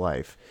live your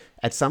life.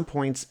 At some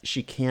points,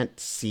 she can't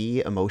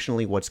see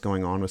emotionally what's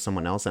going on with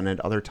someone else, and at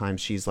other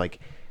times, she's like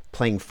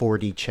playing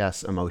 4D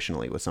chess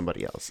emotionally with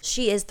somebody else.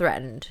 She is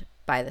threatened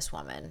by this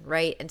woman,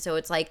 right? And so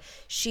it's like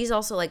she's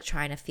also like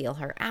trying to feel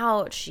her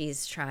out.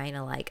 She's trying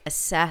to like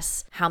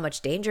assess how much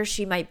danger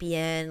she might be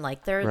in.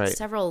 Like there are Right.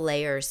 several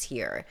layers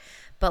here.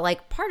 But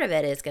like part of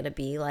it is going to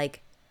be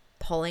like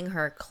pulling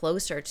her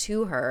closer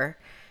to her.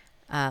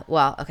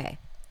 Well, okay.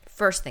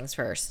 First things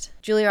first.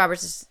 Julia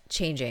Roberts is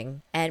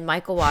changing and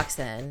Michael walks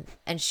in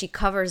and she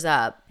covers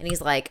up and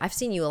he's like, I've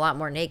seen you a lot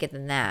more naked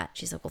than that.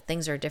 She's like, well,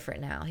 things are different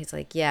now. He's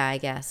like, yeah, I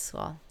guess.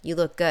 Well, you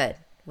look good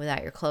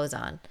without your clothes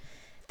on.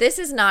 This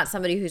is not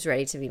somebody who's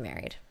ready to be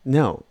married.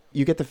 No,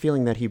 you get the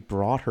feeling that he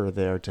brought her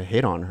there to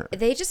hit on her.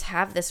 They just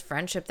have this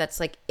friendship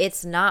that's like,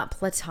 it's not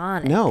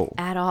platonic No.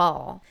 at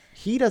all.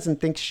 He doesn't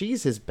think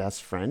she's his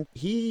best friend.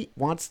 He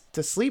wants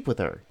to sleep with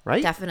her,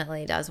 right?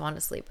 Definitely does want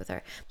to sleep with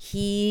her.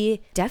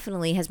 He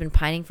definitely has been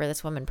pining for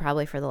this woman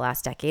probably for the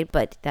last decade,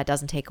 but that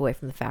doesn't take away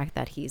from the fact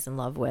that he's in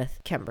love with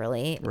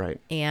Kimberly. Right.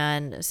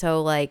 And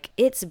so like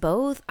it's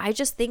both. I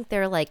just think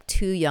they're like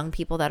two young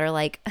people that are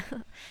like,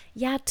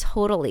 yeah,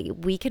 totally.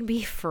 We can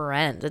be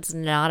friends. It's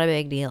not a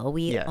big deal.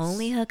 We Yes.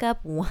 only hook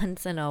up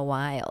once in a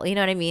while. You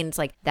know what I mean? It's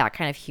like that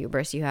kind of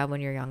hubris you have when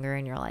you're younger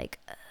and you're like,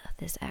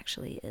 this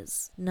actually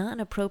is not an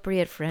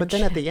appropriate friendship. But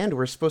then at the end,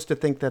 we're supposed to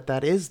think that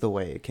that is the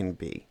way it can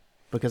be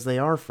because they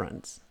are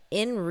friends.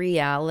 In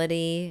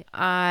reality,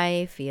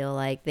 I feel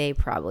like they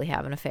probably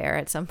have an affair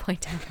at some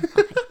point down the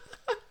line.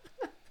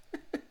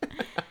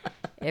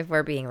 If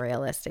we're being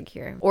realistic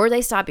here. Or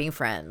they stop being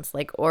friends.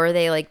 Like, or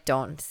they like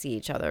don't see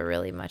each other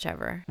really much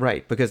ever.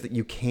 Right, because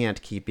you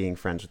can't keep being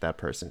friends with that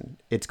person.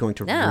 It's going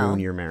to No. ruin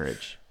your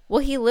marriage. Well,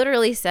 he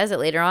literally says it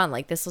later on,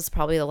 like, this was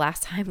probably the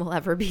last time we'll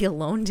ever be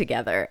alone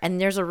together. And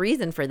there's a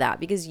reason for that,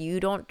 because you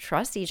don't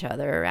trust each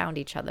other around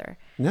each other.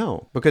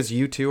 No, because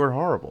you two are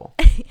horrible.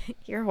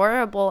 You're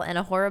horrible and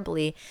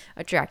horribly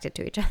attracted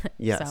to each other.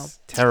 Yes, So,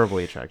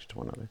 terribly attracted to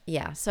one another.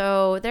 yeah.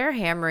 So they're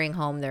hammering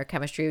home their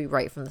chemistry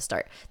right from the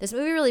start. This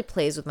movie really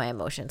plays with my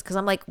emotions because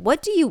I'm like,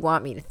 what do you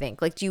want me to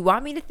think? Like, do you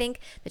want me to think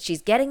that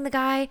she's getting the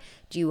guy?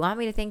 Do you want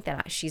me to think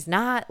that she's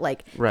not?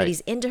 Like, Right. that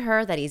he's into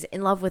her, that he's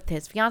in love with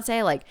his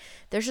fiance? Like,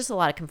 there's just a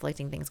lot of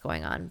conflicting things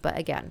going on. But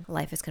again,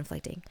 life is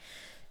conflicting.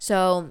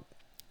 So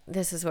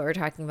this is what we're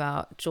talking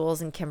about.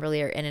 Jules and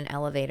Kimberly are in an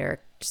elevator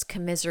just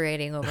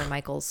commiserating over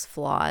Michael's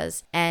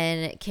flaws.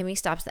 And Kimmy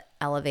stops the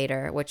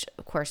elevator, which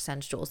of course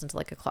sends Jules into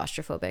like a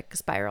claustrophobic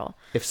spiral.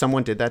 If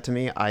someone did that to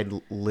me, I'd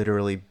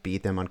literally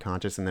beat them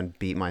unconscious and then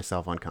beat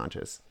myself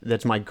unconscious.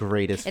 That's my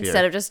greatest fear.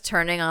 Instead of just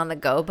turning on the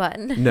go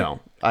button. No,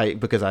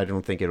 because I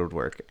don't think it would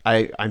work.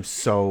 I'm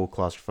so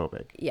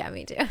claustrophobic. Yeah,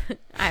 me too.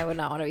 I would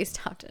not want to be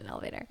stopped in an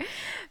elevator.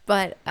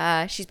 But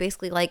she's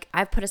basically like,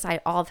 I've put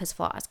aside all of his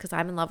flaws because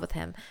I'm in love with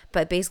him.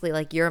 But basically,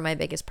 like, you're my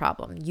biggest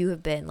problem. You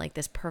have been like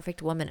this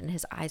perfect woman in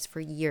his eyes for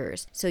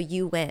years. So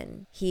you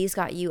win. He's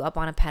got you up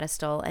on a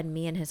pedestal and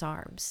me in his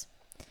arms.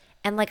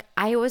 And like,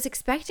 I was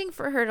expecting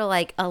for her to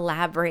like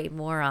elaborate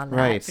more on that,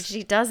 Right. but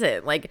she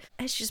doesn't. Like,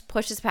 she just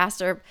pushes past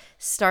her,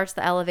 starts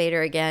the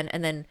elevator again,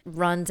 and then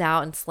runs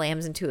out and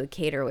slams into a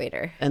cater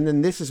waiter. And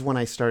then this is when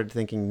I started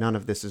thinking none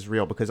of this is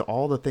real because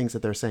all the things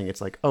that they're saying, it's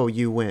like, oh,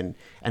 you win.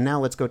 And now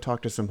let's go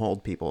talk to some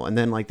old people. And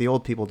then like the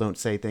old people don't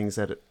say things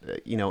that,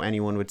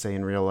 anyone would say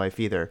in real life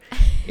either.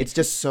 It's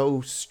just so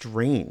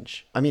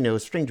strange. I mean, it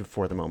was strange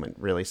before the moment,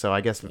 really. So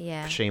I guess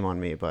Yeah. shame on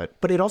me. But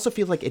it also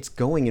feels like it's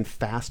going in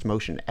fast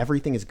motion.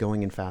 Everything is going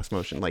going in fast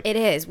motion. Like It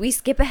is. We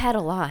skip ahead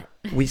a lot.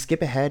 we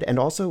skip ahead, and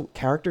also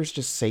characters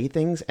just say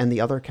things and the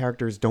other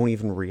characters don't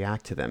even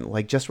react to them.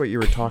 Like just what you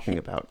were talking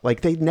about.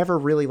 Like they never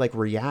really like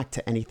react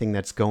to anything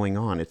that's going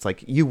on. It's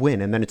like you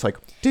win and then it's like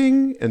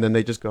ding and then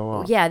they just go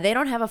off. Yeah, they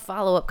don't have a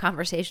follow-up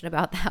conversation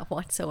about that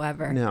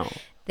whatsoever. No.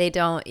 They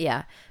don't,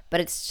 yeah. But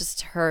it's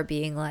just her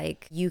being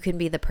like, you can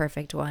be the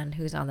perfect one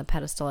who's on the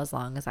pedestal as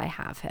long as I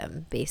have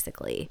him,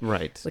 basically.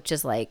 Right. Which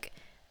is like,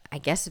 I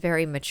guess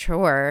very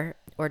mature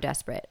or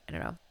desperate. I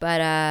don't know.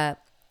 But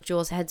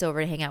Jules heads over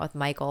to hang out with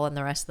Michael and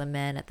the rest of the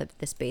men at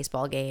this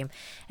baseball game.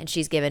 And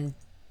she's given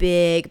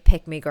big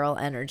pick-me-girl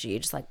energy,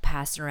 just like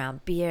passing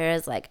around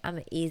beers, like, I'm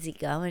an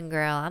easygoing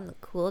girl, I'm the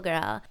cool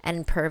girl,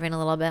 and perving a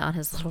little bit on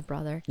his little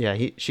brother. Yeah,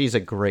 she's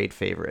a great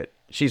favorite.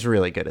 She's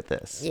really good at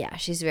this. Yeah,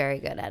 she's very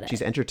good at it.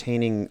 She's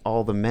entertaining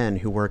all the men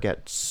who work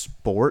at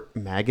Sport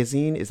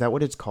Magazine. Is that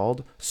what it's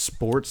called?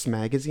 Sports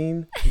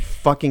Magazine? You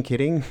fucking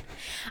kidding?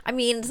 I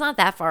mean, it's not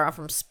that far off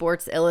from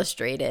Sports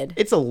Illustrated.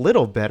 It's a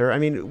little better. I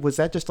mean, was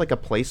that just like a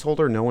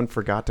placeholder no one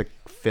forgot to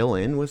fill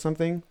in with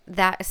something?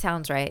 That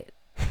sounds right.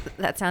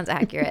 That sounds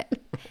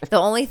accurate. The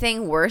only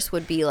thing worse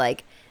would be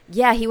like,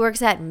 yeah, he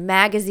works at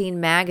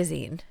Magazine.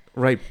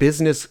 Right,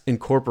 Business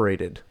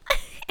Incorporated.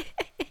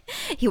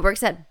 He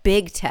works at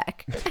Big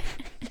Tech.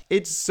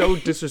 It's so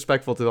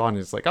disrespectful to the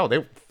audience. Like, oh,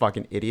 they're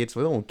fucking idiots.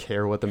 We don't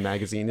care what the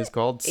magazine is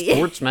called.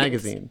 Sports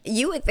Magazine.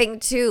 You would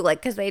think too,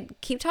 like, because they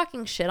keep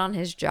talking shit on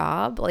his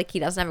job. Like, he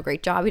doesn't have a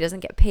great job. He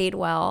doesn't get paid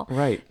well.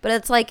 Right. But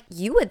it's like,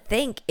 you would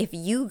think if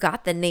you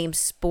got the name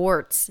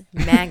Sports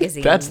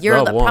Magazine, That's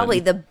you're the one. probably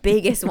the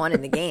biggest one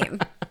in the game.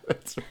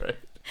 That's right.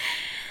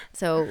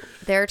 So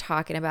they're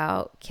talking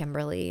about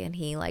Kimberly, and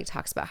he like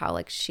talks about how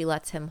like she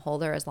lets him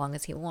hold her as long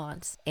as he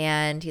wants.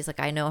 And he's like,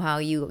 I know how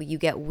you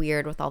get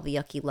weird with all the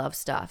yucky love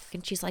stuff.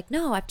 And she's like,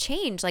 no, I've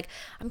changed. Like,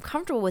 I'm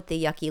comfortable with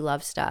the yucky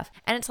love stuff.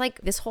 And it's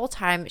like this whole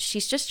time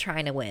she's just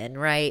trying to win,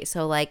 right?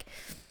 So like,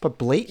 But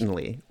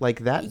blatantly, like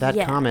that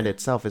Yeah. comment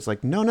itself is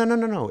like,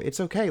 no, it's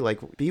okay.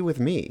 Like, be with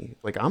me.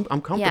 Like, I'm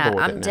comfortable yeah, with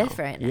it I'm now.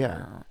 different Yeah.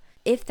 now.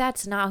 If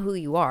that's not who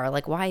you are,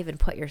 like, why even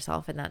put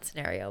yourself in that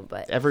scenario?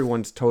 But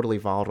Everyone's totally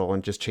volatile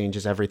and just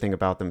changes everything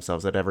about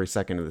themselves at every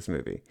second of this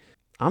movie.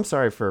 I'm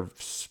sorry for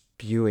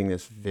spewing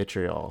this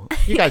vitriol.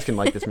 You guys can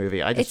like this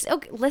movie. I just, it's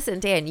okay. Listen,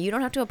 Dan, you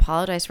don't have to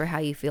apologize for how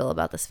you feel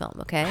about this film,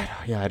 okay?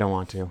 yeah, I don't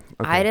want to. Okay.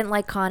 I didn't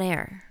like Con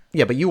Air.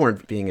 Yeah, but you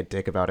weren't being a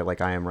dick about it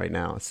like I am right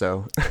now.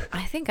 So,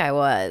 I think I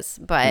was,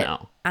 but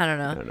No. I don't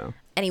know. I don't know.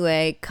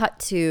 Anyway, cut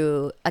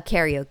to a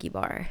karaoke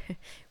bar.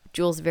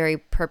 Jules very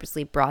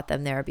purposely brought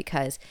them there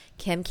because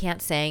Kim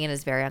can't sing and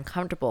is very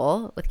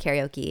uncomfortable with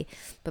karaoke,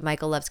 but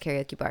Michael loves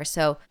karaoke bars.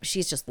 So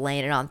she's just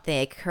laying it on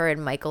thick. Her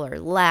and Michael are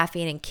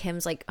laughing, and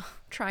Kim's like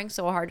trying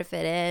so hard to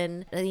fit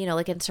in, you know,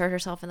 like insert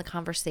herself in the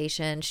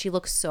conversation. She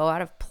looks so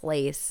out of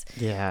place.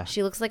 Yeah.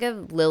 She looks like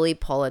a Lily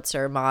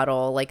Pulitzer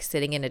model, like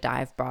sitting in a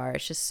dive bar.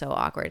 It's just so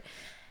awkward.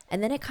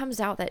 And then it comes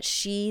out that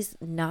she's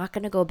not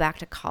going to go back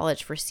to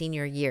college for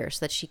senior year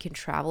so that she can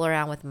travel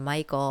around with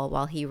Michael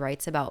while he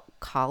writes about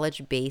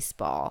college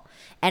baseball.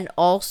 And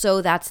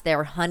also that's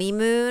their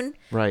honeymoon.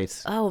 Right.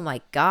 Oh my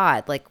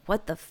God. Like,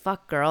 what the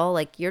fuck, girl?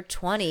 Like, you're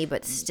 20,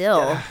 but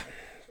still.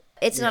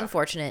 It's an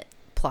unfortunate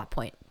plot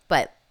point.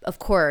 But of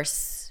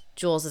course,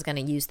 Jules is going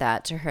to use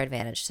that to her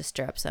advantage to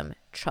stir up some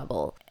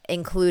trouble,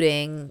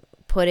 including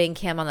putting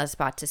Kim on the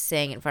spot to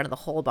sing in front of the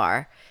whole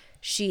bar.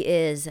 She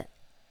is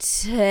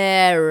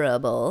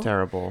terrible.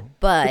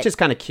 But which is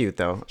kind of cute,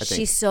 though, I think.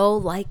 she's so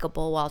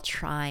likable while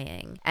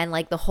trying, and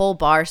like the whole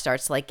bar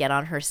starts to like get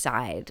on her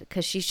side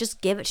because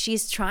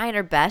she's trying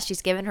her best,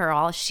 she's giving her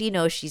all, she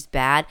knows she's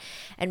bad,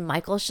 and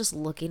Michael's just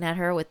looking at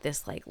her with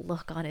this like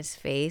look on his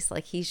face,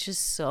 like he's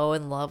just so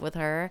in love with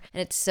her,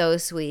 and it's so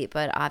sweet.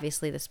 But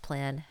obviously this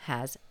plan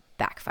has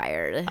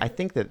backfired. I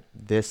think that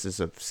this is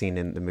a scene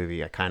in the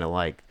movie I kind of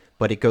like,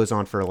 but it goes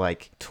on for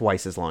like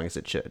twice as long as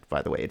it should,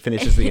 by the way. It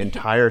finishes the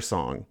entire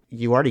song.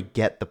 You already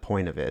get the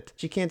point of it.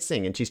 She can't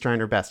sing and she's trying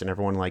her best and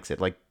everyone likes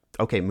it. Like,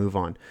 okay, move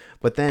on.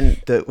 But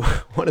then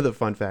one of the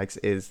fun facts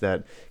is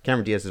that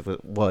Cameron Diaz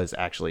was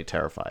actually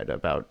terrified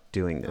about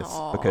doing this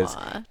because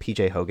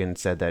PJ Hogan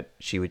said that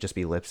she would just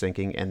be lip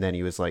syncing, and then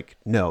he was like,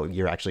 no,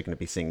 you're actually going to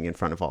be singing in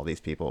front of all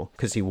these people,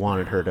 because he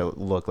wanted her to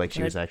look like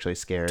she was actually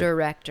scared.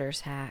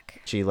 Director's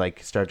hack. She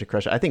like started to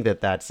crush it. I think that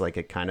that's like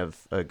a kind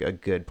of a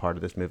good part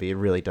of this movie. It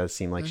really does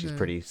seem like she's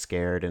pretty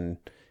scared, and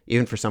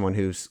even for someone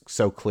who's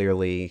so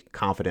clearly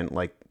confident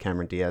like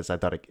Cameron Diaz, I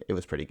thought it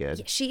was pretty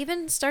good. She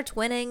even starts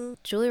winning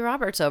Julia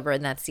Roberts over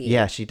in that scene.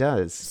 Yeah, she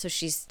does. So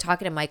she's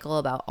talking to Michael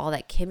about all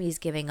that Kimmy's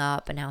giving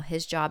up and how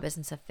his job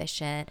isn't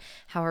sufficient,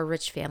 how her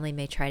rich family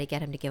may try to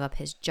get him to give up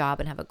his job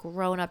and have a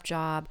grown-up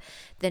job.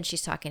 Then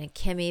she's talking to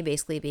Kimmy,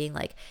 basically being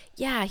like,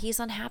 yeah, he's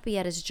unhappy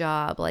at his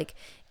job. Like,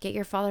 get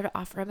your father to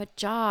offer him a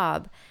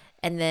job.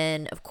 And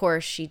then, of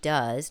course, she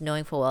does,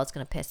 knowing full well it's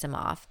going to piss him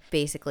off.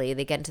 Basically,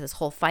 they get into this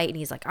whole fight, and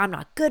he's like, I'm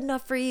not good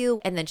enough for you.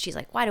 And then she's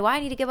like, why do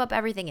I need to give up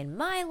everything in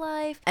my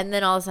life? And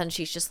then all of a sudden,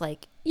 she's just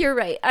like, you're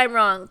right, I'm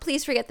wrong.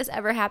 Please forget this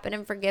ever happened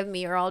and forgive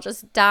me, or I'll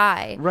just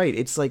die. Right.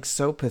 It's like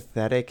so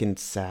pathetic and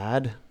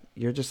sad.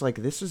 you're just like,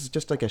 this is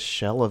just like a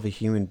shell of a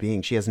human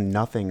being. She has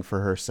nothing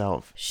for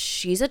herself.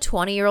 She's a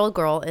 20-year-old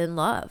girl in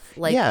love.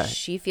 Like, Yeah.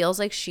 she feels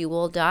like she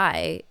will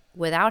die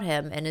without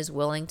him and is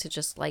willing to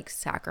just like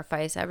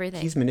sacrifice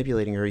everything. He's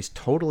manipulating her. He's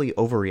totally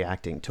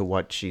overreacting to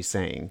what she's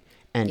saying.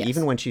 And Yes.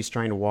 even when she's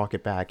trying to walk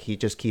it back, he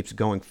just keeps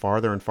going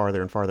farther and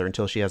farther and farther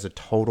until she has a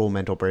total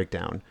mental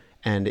breakdown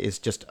and is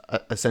just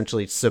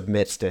essentially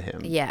submits to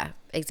him. Yeah,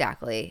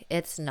 exactly.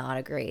 It's not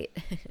a great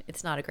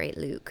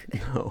Luke.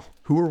 No.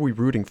 Who are we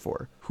rooting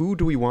for? Who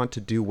do we want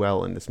to do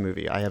well in this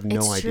movie? I have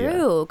no idea. It's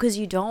true, because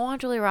you don't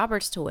want Julia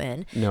Roberts to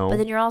win. No. But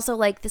then you're also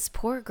like, this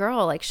poor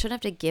girl, like,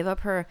 shouldn't have to give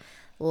up her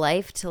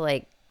life to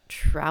like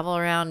travel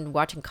around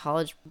watching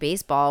college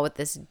baseball with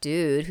this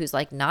dude who's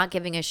like not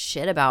giving a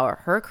shit about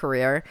her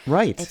career.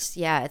 Right. It's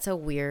a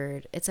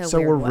weird So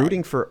we're one.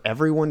 rooting for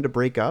everyone to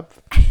break up?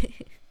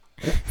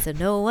 So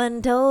no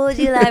one told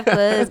you life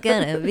was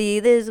gonna be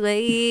this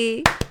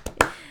way.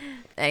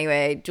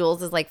 Anyway,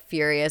 Jules is like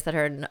furious that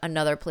her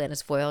another plan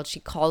is foiled. She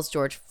calls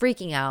George,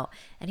 freaking out,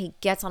 and he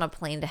gets on a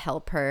plane to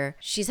help her.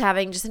 She's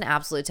having just an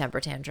absolute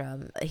temper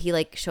tantrum. He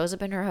like shows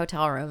up in her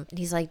hotel room and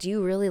he's like, do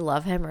you really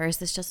love him, or is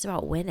this just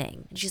about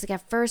winning? And she's like,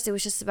 at first it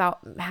was just about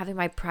having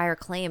my prior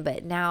claim,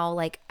 but now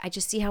like I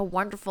just see how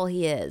wonderful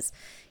he is.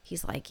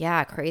 He's like,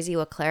 yeah, crazy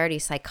what clarity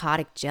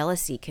psychotic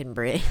jealousy can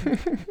bring.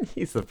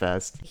 He's the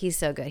best. He's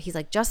so good. He's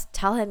like, just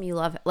tell him you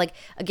love him. Like,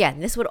 again,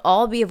 this would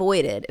all be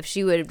avoided if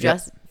she would have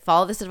just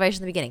follow this advice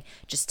in the beginning.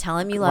 Just tell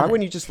him you love him. Why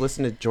wouldn't you just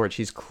listen to George?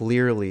 He's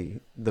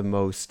clearly the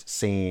most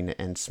sane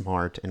and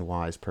smart and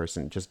wise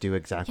person. Just do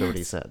exactly what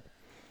he said.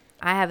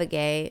 I have a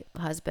gay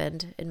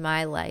husband in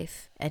my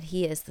life, and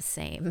he is the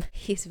same.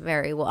 He's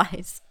very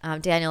wise.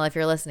 Daniel, if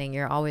you're listening,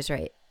 you're always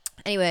right.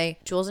 Anyway,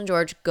 Jules and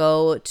George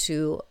go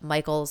to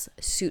Michael's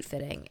suit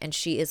fitting, and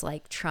she is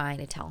like trying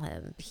to tell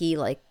him. He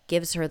like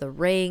gives her the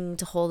ring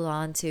to hold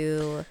on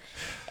to,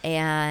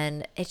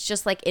 and it's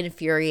just like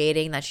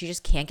infuriating that she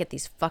just can't get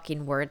these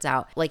fucking words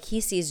out. Like,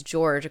 he sees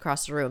George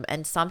across the room,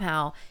 and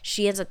somehow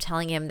she ends up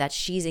telling him that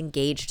she's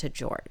engaged to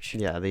George.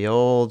 Yeah, the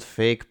old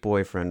fake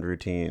boyfriend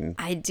routine.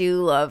 I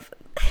do love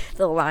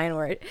the line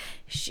where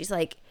she's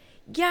like,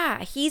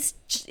 yeah, he's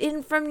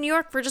in from New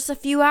York for just a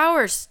few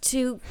hours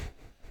to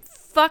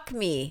fuck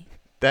me.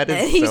 That is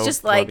And he's so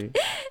just funny. like,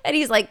 and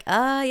he's like,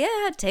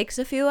 yeah, it takes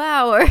a few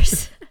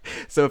hours.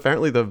 So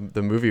apparently the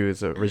movie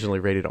was originally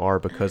rated R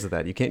because of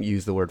that. You can't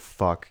use the word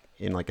fuck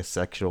in like a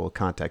sexual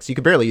context. You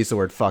could barely use the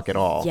word fuck at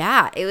all.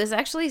 Yeah, it was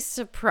actually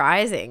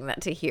surprising that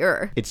to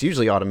hear. It's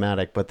usually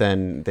automatic, but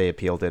then they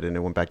appealed it and it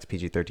went back to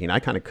PG-13. I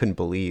kind of couldn't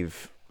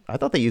believe. I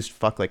thought they used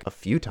fuck like a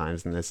few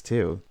times in this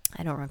too.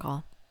 I don't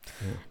recall.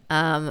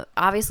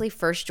 Obviously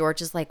first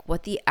George is like,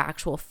 what the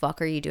actual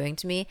fuck are you doing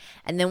to me?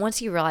 And then once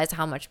he realized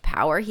how much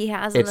power he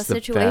has in the It's the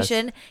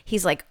situation,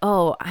 he's like,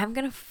 oh, I'm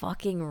gonna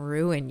fucking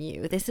ruin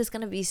you. This is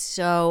gonna be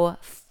so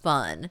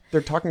fun.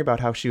 They're talking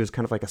about how she was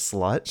kind of like a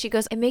slut. She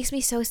goes, it makes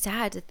me so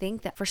sad to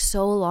think that for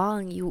so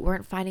long you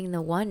weren't finding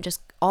the one,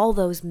 just all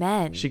those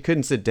men. She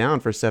couldn't sit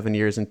down for 7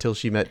 years until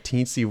she met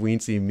teensy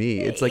weensy me.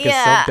 It's like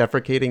Yeah. a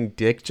self-deprecating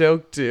dick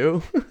joke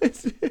too.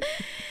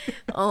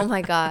 Oh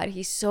my God,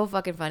 he's so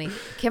fucking funny.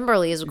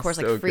 Kimberly is, of course,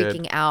 like so good.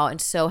 freaking out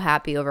and so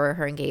happy over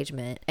her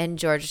engagement. And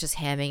George is just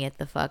hamming it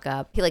the fuck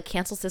up. He like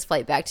cancels his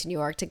flight back to New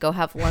York to go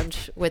have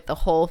lunch with the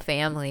whole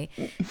family.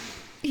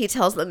 He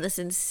tells them this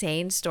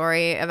insane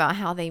story about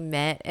how they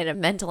met in a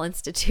mental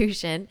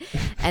institution,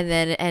 and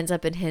then it ends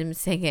up in him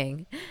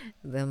singing,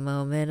 the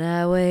moment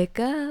I wake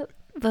up,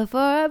 before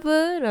I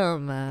put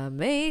on my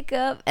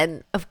makeup.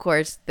 And of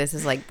course, this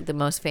is like the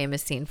most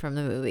famous scene from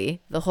the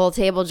movie. The whole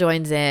table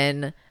joins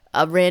in.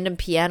 A random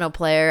piano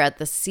player at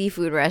the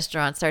seafood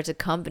restaurant starts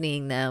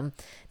accompanying them.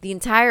 The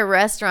entire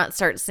restaurant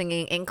starts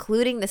singing,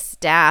 including the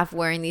staff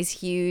wearing these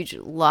huge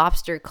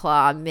lobster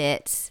claw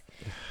mitts.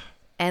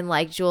 And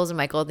like Jules and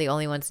Michael are the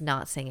only ones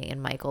not singing,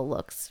 and Michael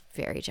looks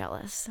very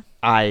jealous.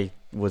 I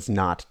was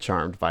not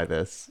charmed by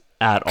this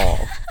at all.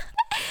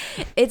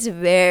 It's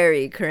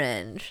very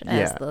cringe,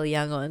 as Yeah. the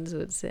young ones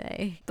would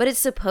say. But it's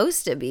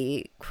supposed to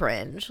be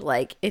cringe.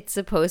 Like, it's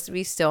supposed to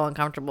be so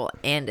uncomfortable,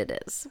 and it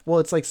is. Well,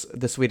 it's like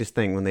the sweetest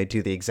thing when they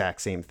do the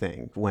exact same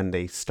thing. When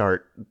they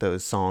start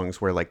those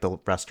songs where like the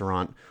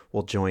restaurant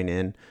will join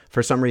in.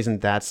 For some reason,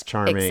 that's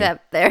charming.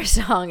 Except their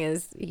song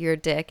is, your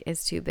dick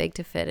is too big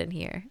to fit in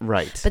here.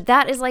 Right. But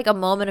that is like a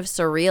moment of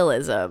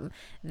surrealism.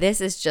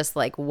 This is just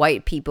like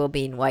white people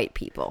being white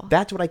people.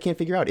 That's what I can't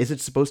figure out. Is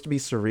it supposed to be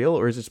surreal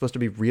or is it supposed to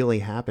be really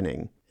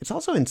happening? It's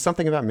also in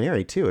Something About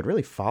Mary, too. It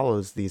really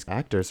follows these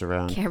actors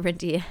around. Cameron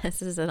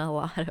Diaz is in a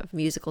lot of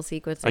musical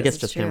sequences. I guess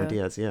It's just true. Cameron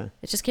Diaz, yeah.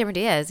 It's just Cameron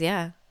Diaz,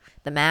 yeah.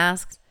 The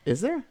Mask.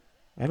 Is there?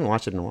 I haven't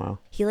watched it in a while.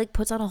 He like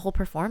puts on a whole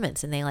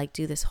performance and they like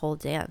do this whole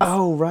dance.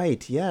 Oh,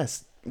 right.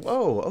 Yes.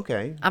 Whoa,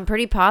 okay. I'm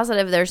pretty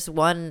positive there's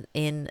one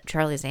in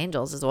Charlie's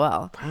Angels as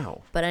well.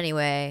 Wow. But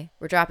anyway,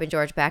 we're dropping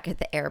George back at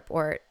the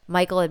airport.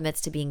 Michael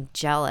admits to being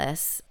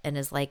jealous and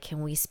is like,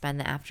 can we spend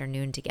the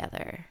afternoon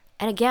together?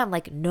 And again,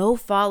 like, no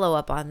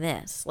follow-up on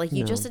this. Like, you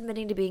No. just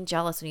admitting to being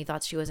jealous when you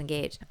thought she was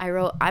engaged. I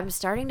wrote, I'm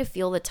starting to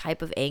feel the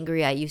type of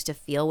angry I used to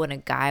feel when a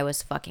guy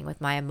was fucking with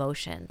my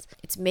emotions.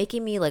 It's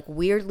making me, like,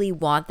 weirdly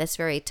want this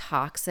very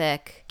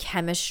toxic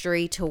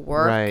chemistry to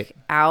work Right.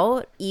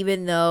 out,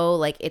 even though,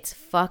 like, it's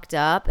fucked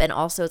up. And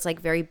also, it's, like,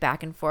 very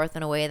back and forth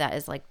in a way that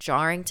is, like,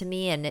 jarring to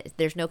me. And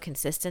there's no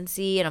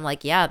consistency. And I'm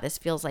like, yeah, this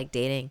feels like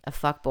dating a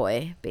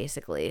fuckboy,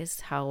 basically, is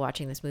how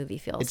watching this movie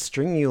feels. It's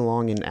stringing you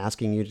along and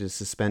asking you to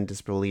suspend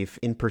disbelief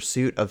in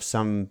pursuit of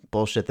some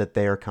bullshit that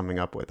they are coming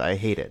up with. I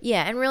hate it.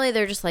 Yeah, and really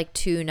they're just like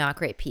two not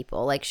great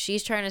people. Like,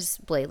 she's trying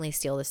to blatantly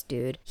steal this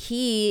dude.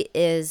 He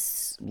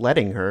is,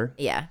 Letting her.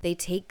 yeah, they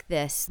take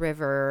this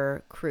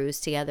river cruise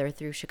together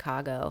through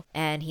Chicago,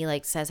 and he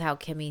like says how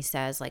Kimmy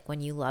says, like, when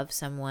you love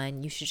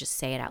someone, you should just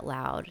say it out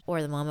loud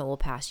or the moment will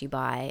pass you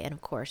by. And of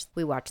course,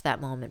 we watch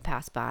that moment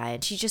pass by,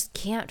 and she just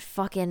can't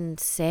fucking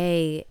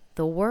say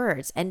the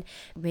words. And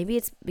maybe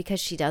it's because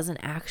she doesn't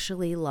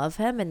actually love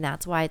him, and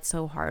that's why it's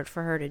so hard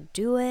for her to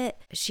do it.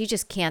 She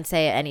just can't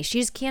say any, she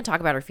just can't talk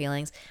about her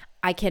feelings.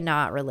 I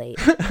cannot relate.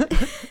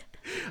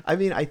 I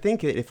mean, I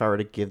think if I were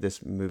to give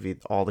this movie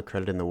all the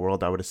credit in the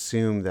world, I would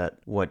assume that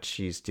what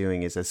she's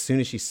doing is as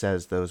soon as she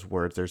says those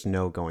words, there's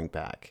no going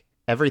back.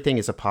 Everything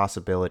is a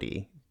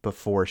possibility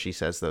before she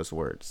says those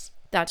words.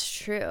 That's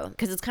true.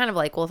 Because it's kind of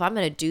like, well, if I'm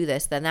going to do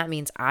this, then that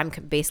means I'm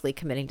basically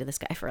committing to this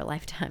guy for a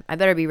lifetime. I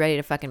better be ready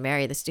to fucking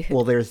marry this dude.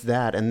 Well, there's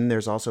that. And then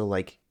there's also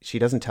like, she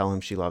doesn't tell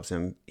him she loves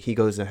him. He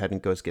goes ahead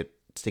and goes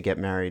to get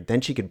married.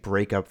 Then she could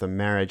break up the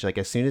marriage. Like,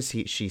 as soon as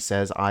she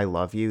says, I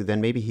love you,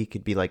 then maybe he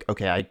could be like,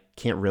 okay, I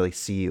can't really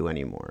see you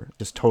anymore.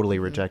 Just totally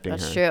rejecting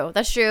That's her. true.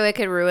 That's true. It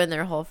could ruin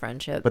their whole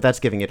friendship. But that's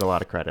giving it a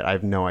lot of credit. I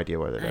have no idea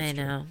whether that's I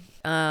true. know.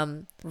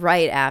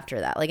 Right after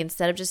that, like,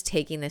 instead of just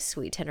taking this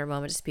sweet, tender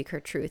moment to speak her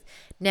truth,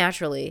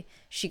 naturally,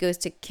 she goes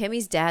to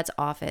Kimmy's dad's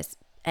office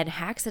and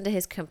hacks into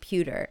his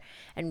computer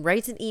and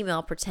writes an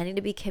email pretending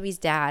to be Kimmy's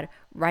dad,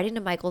 writing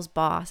to Michael's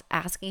boss,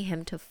 asking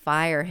him to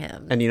fire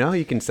him. And you know how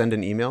you can send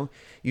an email?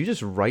 You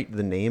just write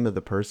the name of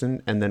the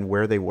person and then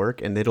where they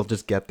work, and it'll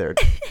just get there.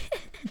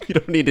 You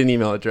don't need an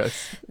email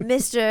address.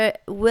 Mr.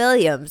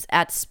 Williams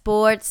at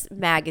Sports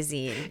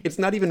Magazine. It's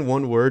not even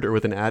one word or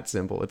with an @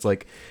 symbol. It's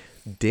like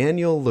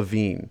Daniel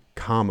Levine,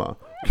 comma,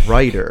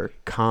 writer,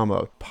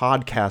 comma,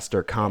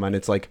 podcaster, comma, and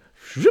it's like,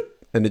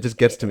 and it just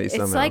gets to me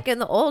somehow. It's like in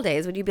the old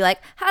days when you'd be like,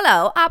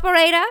 hello,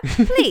 operator,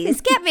 please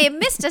get me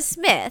Mr.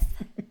 Smith.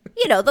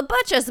 You know, the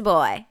butcher's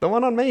boy. The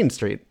one on Main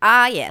Street.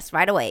 Ah, yes,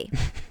 right away.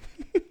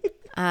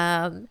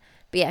 But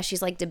yeah,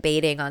 she's like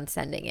debating on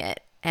sending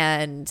it.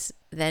 And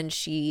then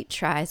she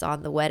tries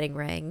on the wedding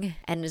ring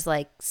and is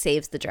like,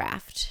 saves the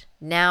draft.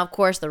 Now, of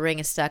course, the ring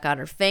is stuck on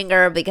her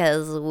finger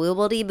because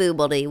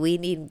woobledy-boobledy. We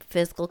need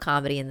physical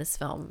comedy in this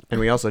film. And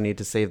we also need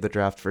to save the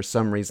draft for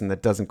some reason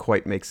that doesn't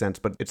quite make sense,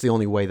 but it's the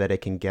only way that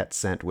it can get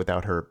sent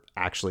without her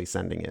actually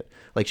sending it.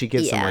 Like, she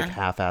gives some like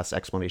half-ass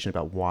explanation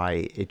about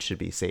why it should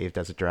be saved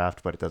as a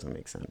draft, but it doesn't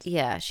make sense.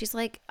 Yeah, she's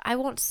like, I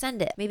won't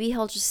send it. Maybe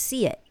he'll just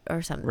see it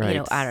or something. Right.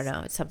 You know, I don't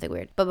know. It's something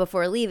weird. But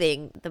before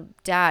leaving, the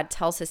dad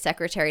tells his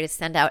secretary to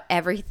send out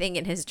everything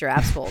in his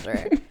drafts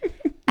folder.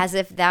 As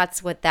if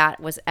that's what that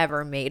was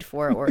ever made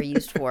for or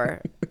used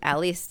for, at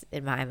least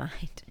in my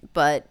mind.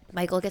 But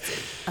Michael gets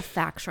a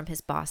fax from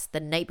his boss the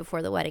night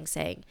before the wedding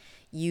saying,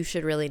 you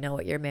should really know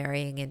what you're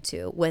marrying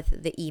into,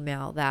 with the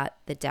email that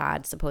the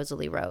dad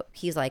supposedly wrote.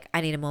 He's like,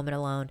 I need a moment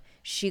alone.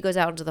 She goes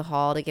out into the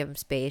hall to give him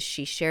space.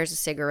 She shares a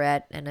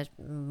cigarette and a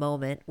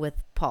moment with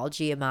Paul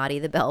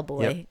Giamatti, the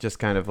bellboy. Yep, just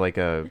kind of like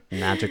a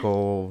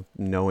magical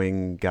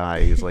knowing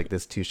guy who's like,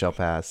 this too shall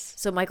pass.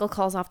 So Michael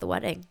calls off the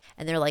wedding,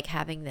 and they're like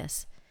having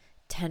this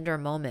tender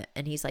moment,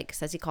 and he's like,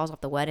 says he calls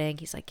off the wedding.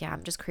 He's like, yeah,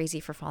 I'm just crazy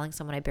for following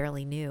someone I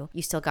barely knew.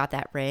 You still got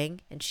that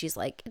ring? And she's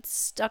like, it's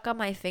stuck on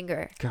my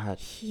finger. God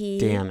He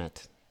damn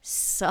it.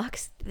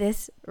 sucks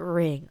this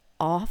ring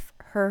off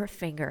her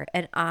finger,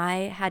 and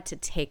I had to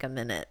take a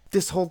minute.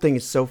 This whole thing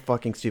is so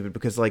fucking stupid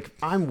because like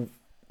I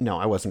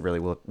wasn't really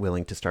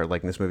willing to start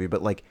liking this movie,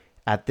 but like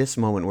at this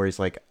moment where he's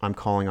like, I'm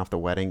calling off the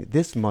wedding,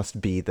 this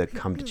must be the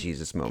come to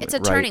Jesus moment. It's a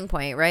right? turning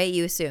point, right?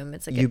 You assume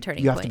it's like a turning point.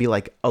 You have to be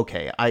like,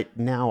 okay,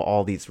 now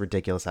all these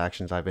ridiculous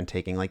actions I've been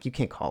taking, like, you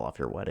can't call off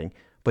your wedding.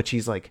 But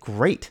she's like,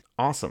 great,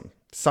 awesome,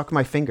 suck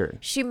my finger.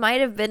 She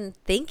might have been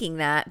thinking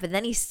that, but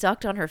then he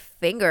sucked on her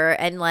finger,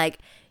 and like,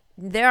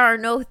 there are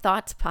no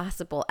thoughts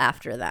possible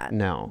after that.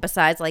 No.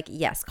 Besides, like,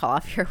 yes, call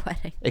off your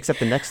wedding. Except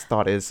the next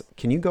thought is,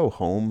 can you go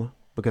home?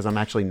 Because I'm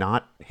actually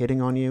not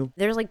hitting on you.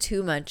 There's like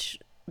too much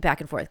back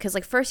and forth. Because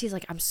like first he's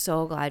like, I'm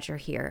so glad you're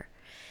here.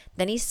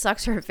 Then he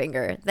sucks her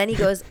finger. Then he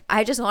goes,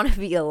 I just want to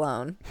be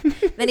alone.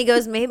 Then he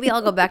goes, maybe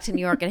I'll go back to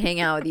New York and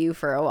hang out with you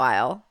for a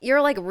while.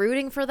 You're like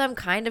rooting for them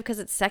kind of because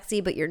it's sexy,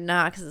 but you're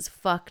not because it's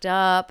fucked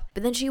up.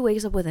 But then she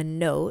wakes up with a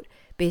note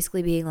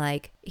basically being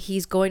like,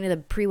 he's going to the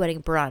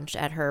pre-wedding brunch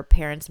at her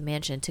parents'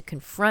 mansion to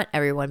confront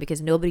everyone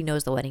because nobody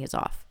knows the wedding is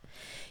off.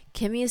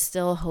 Kimmy is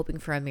still hoping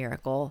for a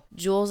miracle.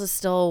 Jules is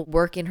still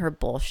working her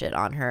bullshit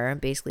on her and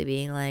basically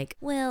being like,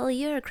 well,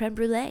 you're a creme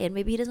brulee and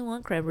maybe he doesn't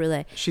want creme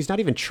brulee. She's not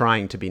even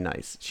trying to be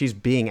nice. She's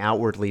being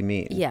outwardly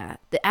mean. Yeah.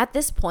 At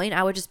this point,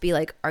 I would just be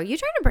like, are you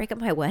trying to break up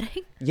my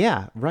wedding?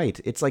 Yeah, right.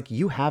 It's like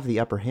you have the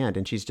upper hand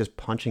and she's just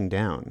punching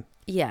down.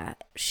 Yeah.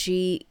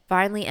 She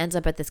finally ends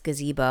up at this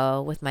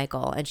gazebo with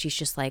Michael and she's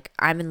just like,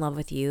 I'm in love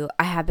with you.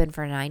 I have been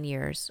for 9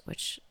 years,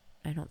 which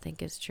I don't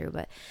think is true,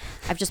 but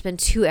I've just been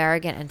too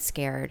arrogant and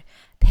scared.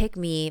 Pick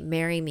me,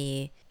 marry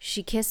me.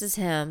 She kisses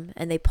him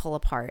and they pull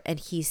apart and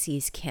he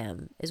sees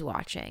Kim is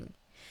watching.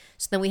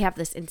 So then we have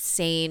this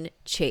insane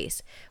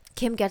chase.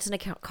 Kim gets in a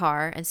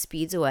car and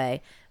speeds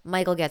away.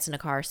 Michael gets in a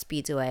car,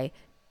 speeds away.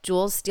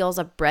 Jules steals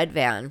a bread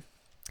van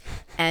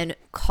and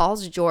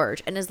calls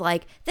George and is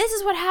like, this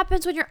is what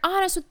happens when you're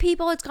honest with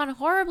people. It's gone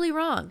horribly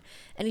wrong.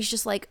 And he's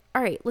just like,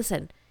 all right,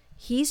 listen,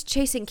 he's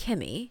chasing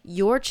Kimmy.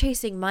 You're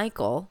chasing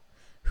Michael.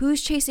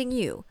 Who's chasing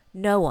you?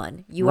 No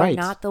one. You are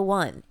not the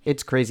one.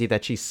 It's crazy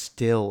that she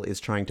still is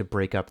trying to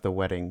break up the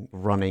wedding,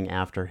 running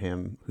after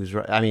him.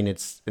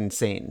 It's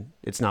insane.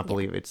 It's not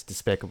believable. It's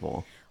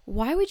despicable.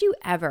 Why would you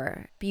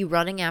ever be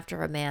running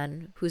after a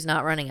man who's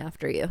not running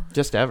after you?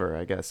 Just ever,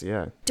 I guess,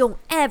 yeah. Don't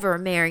ever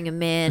marry a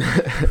man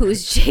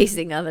who's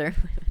chasing other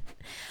women.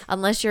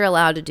 Unless you're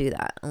allowed to do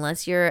that.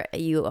 Unless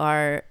you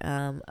are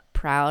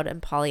proud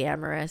and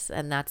polyamorous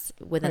and that's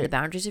within the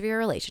boundaries of your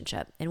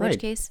relationship. In which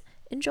case,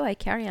 enjoy,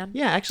 carry on.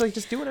 Yeah, actually,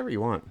 just do whatever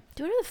you want.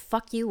 Do whatever the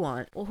fuck you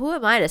want. Well, who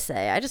am I to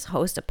say? I just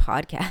host a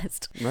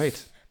podcast.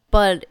 Right.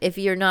 But if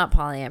you're not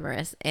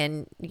polyamorous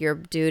and your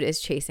dude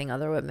is chasing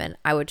other women,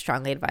 I would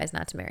strongly advise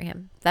not to marry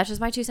him. That's just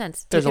my 2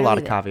 cents. There's a lot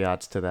of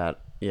caveats to that.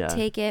 Yeah.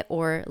 Take it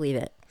or leave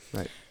it.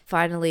 Right.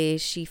 Finally,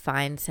 she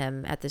finds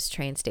him at this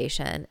train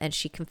station and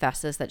she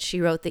confesses that she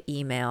wrote the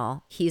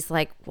email. He's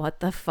like,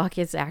 what the fuck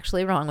is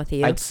actually wrong with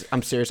you?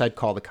 I'm serious. I'd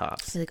call the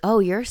cops. He's like, oh,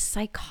 you're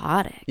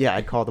psychotic. Yeah,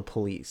 I'd call the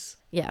police.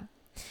 Yeah.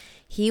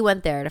 He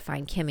went there to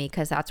find Kimmy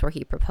because that's where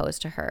he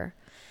proposed to her.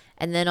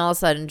 And then all of a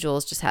sudden,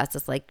 Jules just has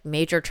this like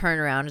major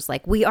turnaround. Is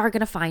like, we are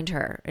gonna find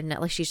her, and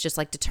like she's just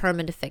like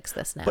determined to fix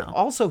this now. But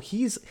also,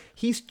 he's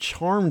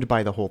charmed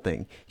by the whole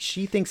thing.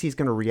 She thinks he's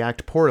gonna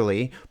react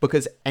poorly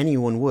because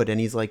anyone would, and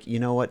he's like, you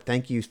know what?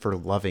 Thank you for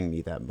loving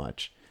me that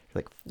much.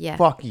 Like,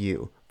 fuck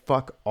you.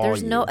 Fuck all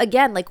There's you. no,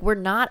 again, like we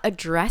don't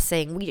address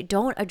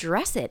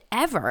it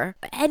ever.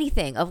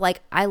 Anything of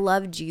like, I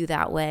loved you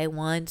that way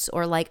once,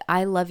 or like,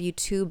 I love you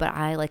too, but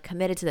I like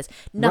committed to this.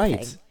 Nothing.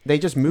 Right. They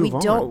just move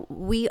on.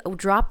 We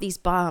drop these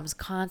bombs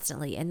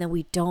constantly and then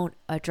we don't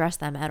address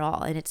them at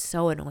all. And it's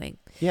so annoying.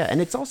 Yeah.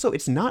 And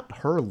it's not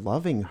her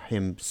loving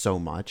him so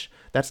much.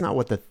 That's not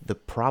what the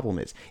problem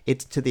is.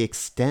 It's to the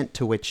extent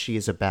to which she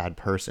is a bad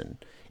person.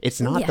 It's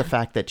not the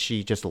fact that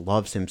she just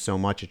loves him so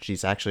much and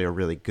she's actually a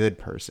really good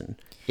person.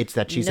 It's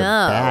that she's a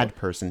bad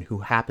person who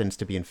happens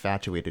to be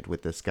infatuated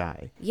with this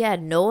guy. Yeah,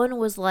 no one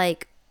was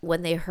like,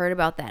 when they heard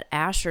about that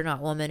astronaut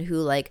woman who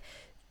like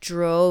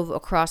drove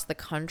across the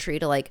country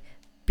to like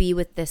be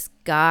with this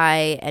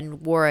guy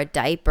and wore a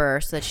diaper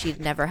so that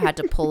she'd never had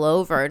to pull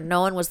over.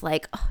 No one was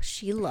like, oh,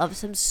 she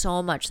loves him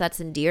so much.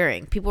 That's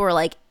endearing. People were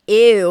like,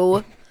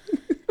 ew.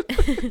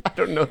 I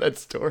don't know that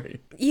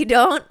story. You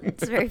don't?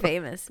 It's very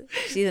famous.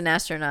 She's an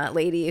astronaut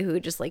lady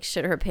who just like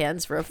shit her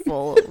pants for a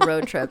full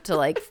road trip to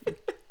like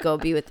go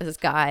be with this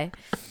guy.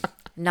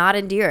 Not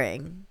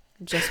endearing,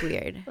 just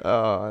weird.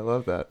 Oh, I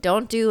love that.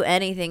 Don't do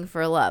anything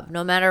for love,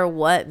 no matter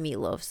what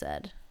Meatloaf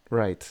said.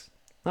 Right.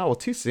 Oh, well,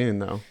 too soon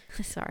though.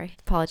 Sorry.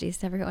 Apologies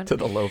to everyone. To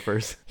the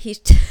loafers. He's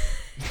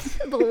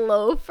the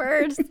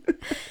loafers.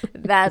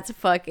 That's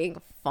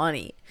fucking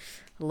funny.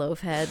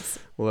 Loaf heads.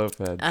 Loaf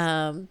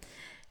heads.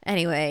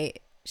 Anyway,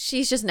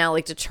 she's just now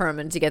like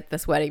determined to get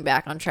this wedding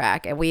back on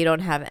track, and we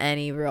don't have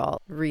any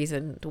real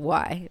reason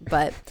why.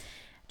 But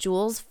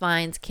Jules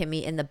finds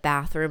Kimmy in the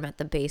bathroom at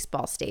the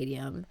baseball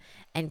stadium,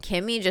 and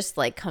Kimmy just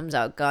like comes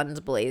out guns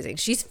blazing.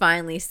 She's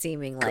finally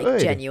seeming like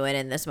genuine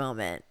in this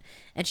moment.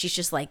 And she's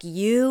just like,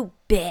 you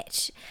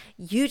bitch,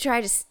 you tried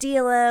to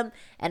steal him.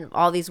 And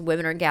all these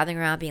women are gathering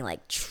around being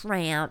like,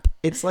 tramp.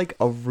 It's like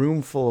a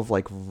room full of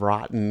like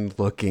rotten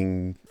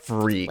looking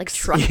freaks. Like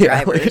truck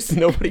drivers. Like,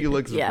 nobody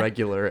looks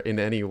regular in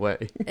any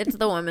way. It's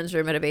the women's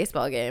room at a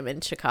baseball game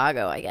in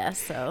Chicago, I guess.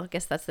 So I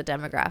guess that's the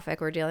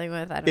demographic we're dealing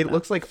with. I don't know. It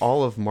looks like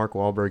all of Mark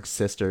Wahlberg's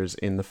sisters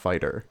in The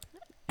Fighter,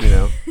 you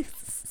know?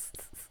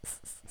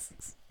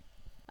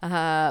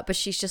 But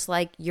she's just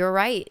like, you're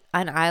right,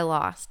 and I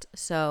lost.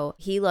 So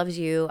he loves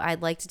you.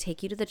 I'd like to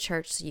take you to the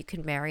church so you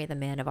can marry the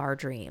man of our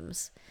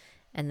dreams.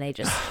 And they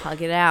just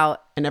hug it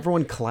out. And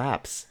everyone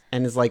claps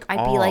and is like,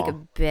 I'd be like, a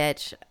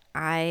bitch,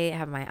 I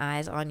have my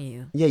eyes on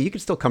you. Yeah, you can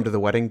still come to the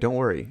wedding. Don't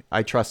worry.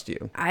 I trust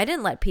you. I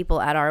didn't let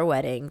people at our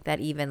wedding that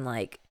even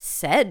like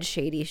said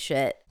shady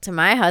shit to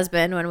my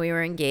husband when we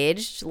were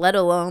engaged, let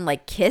alone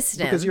like kissed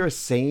him. Because you're a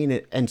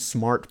sane and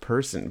smart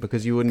person.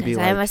 Because you wouldn't be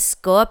like, I'm a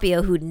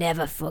Scorpio who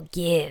never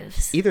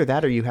forgives. Either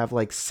that or you have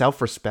like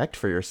self-respect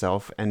for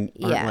yourself and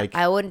aren't like,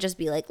 I wouldn't just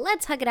be like,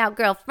 let's hug it out,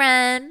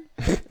 girlfriend.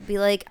 Be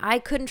like, I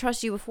couldn't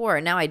trust you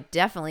before. Now I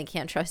definitely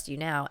can't trust you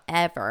now,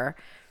 ever.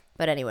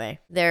 But anyway,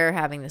 they're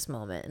having this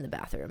moment in the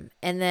bathroom.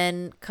 And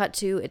then cut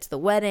to, it's the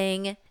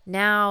wedding.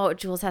 Now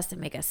Jules has to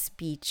make a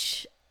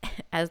speech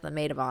as the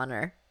maid of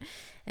honor.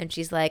 And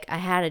she's like, I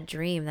had a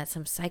dream that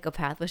some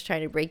psychopath was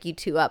trying to break you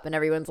two up. And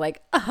everyone's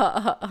like,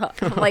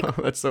 I'm like,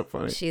 that's so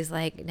funny. She's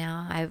like,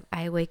 now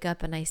I wake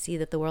up and I see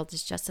that the world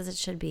is just as it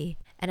should be.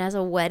 And as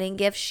a wedding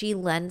gift, she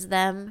lends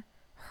them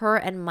her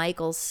and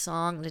Michael's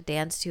song to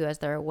dance to as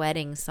their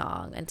wedding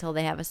song until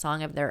they have a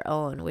song of their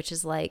own, which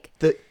is like...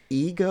 The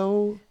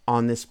ego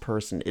on this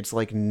person, it's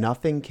like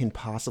nothing can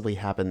possibly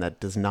happen that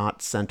does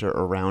not center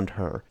around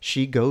her.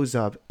 She goes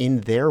up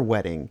in their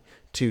wedding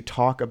to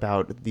talk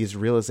about these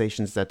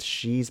realizations that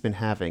she's been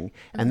having,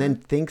 and then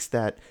thinks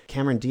that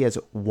Cameron Diaz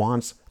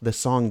wants the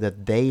song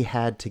that they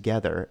had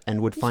together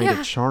and would find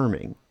it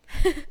charming.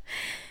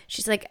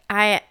 She's like,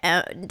 I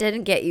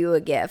didn't get you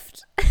a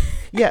gift.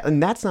 Yeah,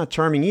 and that's not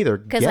charming either.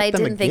 Because I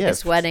didn't think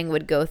this wedding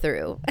would go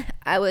through.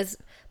 I was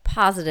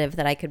positive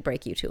that I could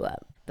break you two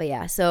up. But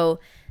yeah, so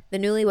the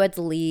newlyweds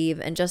leave,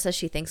 and just as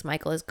she thinks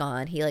Michael is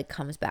gone, he like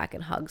comes back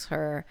and hugs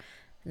her.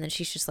 And then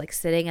she's just like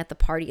sitting at the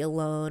party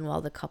alone while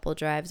the couple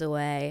drives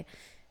away.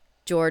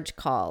 George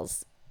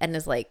calls and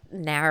is like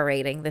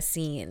narrating the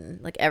scene,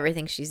 like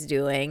everything she's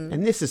doing.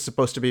 And this is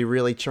supposed to be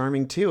really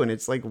charming too. And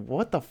it's like,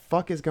 what the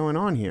fuck is going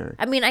on here?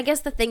 I mean, I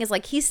guess the thing is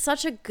like, he's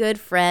such a good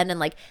friend, and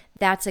like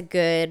that's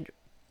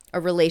a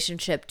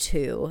relationship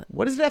too.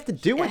 What does it have to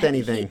do with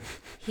anything?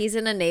 He's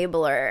an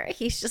enabler.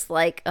 He's just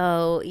like,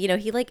 oh, you know,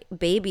 he like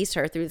babies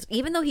her through,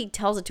 even though he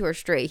tells it to her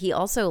straight, he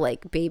also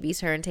like babies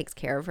her and takes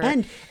care of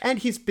her. And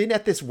he's been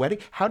at this wedding.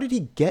 How did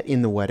he get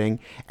in the wedding?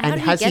 And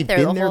has he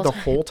been there the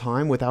whole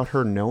time without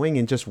her knowing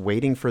and just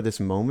waiting for this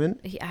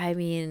moment? I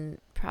mean,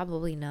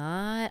 probably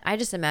not. I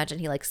just imagine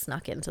he like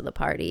snuck into the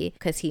party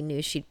because he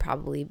knew she'd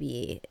probably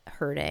be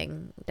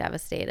hurting,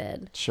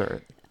 devastated.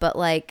 Sure. But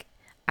like,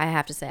 I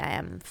have to say, I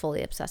am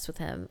fully obsessed with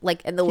him.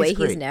 Like, and the way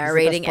he's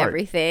narrating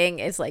everything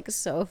is like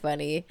so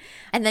funny.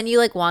 And then you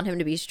like want him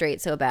to be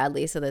straight so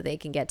badly so that they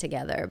can get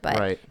together,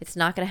 but it's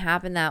not going to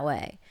happen that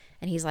way.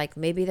 And he's like,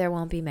 maybe there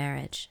won't be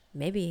marriage.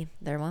 Maybe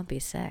there won't be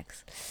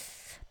sex.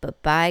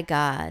 But by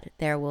God,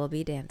 there will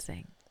be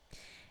dancing.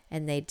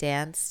 And they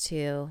dance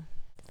to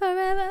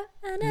Forever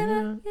and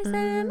Ever, You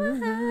Stay in My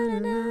Heart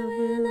and I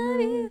Will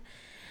Love You.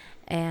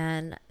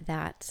 And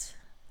that...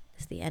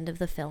 the end of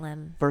the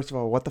film. First of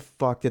all, what the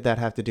fuck did that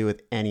have to do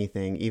with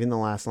anything, even the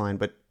last line?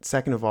 But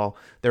second of all,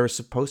 there was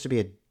supposed to be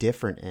a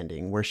different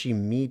ending where she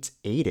meets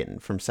Aiden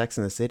from Sex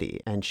and the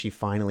City and she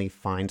finally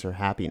finds her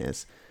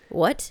happiness.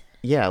 What?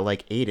 Yeah,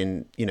 like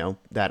Aiden, you know,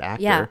 that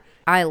actor. Yeah,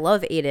 I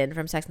love Aiden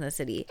from Sex and the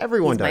City.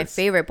 Everyone does. He's my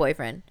favorite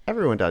boyfriend.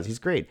 Everyone does. He's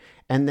great.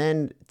 And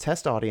then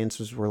test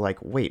audiences were like,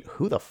 wait,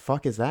 who the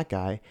fuck is that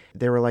guy?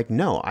 They were like,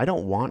 no, I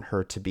don't want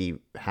her to be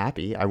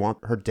happy. I want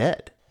her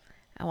dead.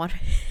 I want her...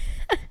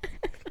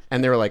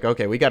 And they were like,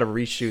 okay, we got to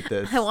reshoot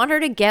this. I want her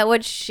to get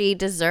what she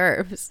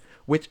deserves.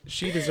 Which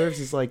she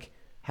deserves is like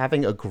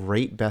having a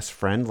great best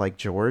friend like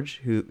George,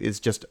 who is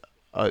just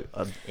an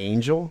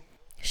angel.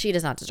 She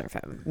does not deserve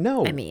him.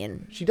 No. I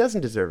mean, she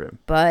doesn't deserve him.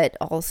 But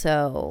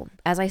also,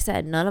 as I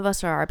said, none of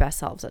us are our best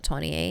selves at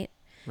 28.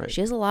 Right. She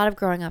has a lot of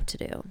growing up to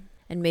do.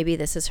 And maybe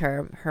this is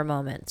her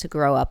moment to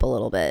grow up a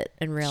little bit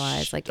and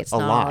realize like it's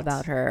not all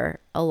about her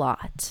a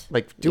lot.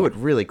 Like do it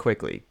really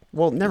quickly.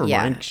 Well, never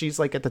mind. She's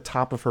like at the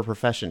top of her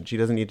profession. She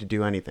doesn't need to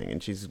do anything.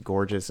 And she's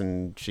gorgeous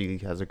and she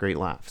has a great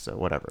laugh. So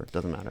whatever. It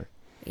doesn't matter.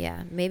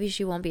 Yeah. Maybe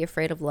she won't be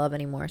afraid of love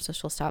anymore. So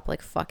she'll stop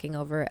like fucking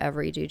over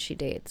every dude she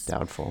dates.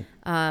 Doubtful.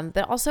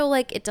 But also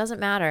like it doesn't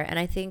matter. And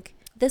I think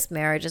this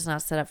marriage is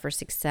not set up for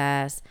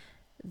success.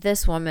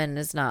 This woman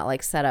is not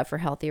like set up for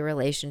healthy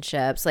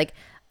relationships. Like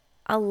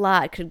a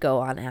lot could go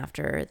on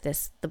after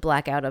the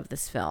blackout of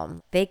this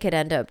film. They could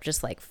end up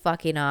just like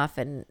fucking off,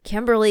 and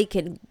Kimberly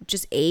could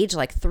just age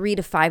like 3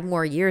 to 5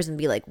 more years and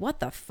be like,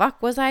 what the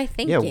fuck was I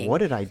thinking? Yeah, what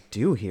did I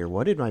do here?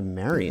 What did I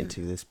marry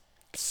into? This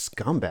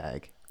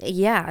scumbag.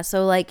 Yeah,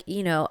 so like,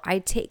 you know, I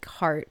take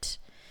heart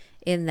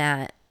in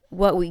that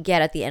what we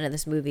get at the end of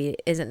this movie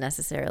isn't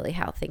necessarily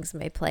how things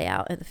may play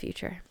out in the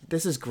future.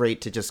 This is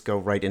great to just go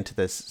right into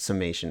this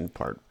summation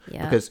part.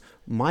 Yeah. Because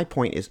my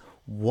point is,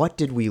 what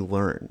did we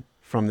learn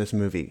from this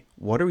movie?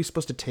 What are we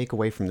supposed to take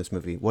away from this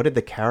movie? What did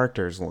the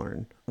characters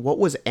learn? What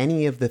was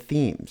any of the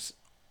themes?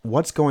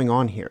 What's going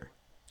on here?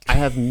 I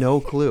have no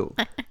clue.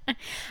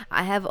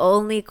 I have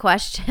only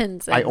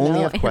questions. I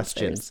only have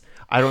questions.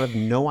 I don't have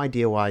no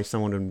idea why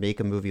someone would make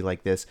a movie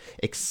like this,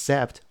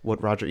 except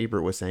what Roger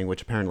Ebert was saying,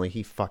 which apparently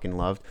he fucking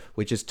loved,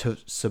 which is to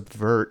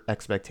subvert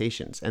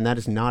expectations. And that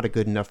is not a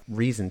good enough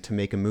reason to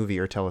make a movie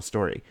or tell a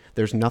story.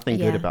 There's nothing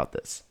good about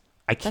this.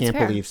 I can't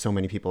believe so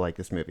many people like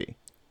this movie.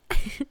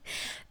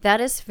 That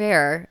is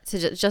fair.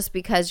 To just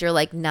because you're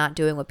like not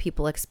doing what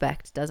people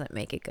expect doesn't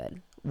make it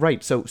good.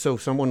 Right. So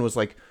someone was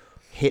like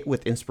hit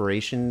with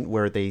inspiration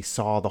where they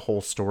saw the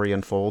whole story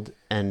unfold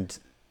and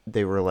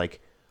they were like,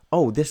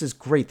 oh, this is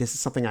great. This is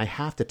something I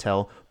have to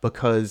tell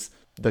because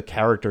the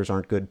characters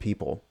aren't good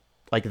people.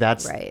 Like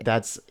that's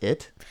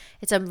it.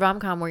 It's a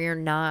rom-com where you're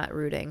not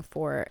rooting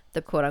for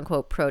the quote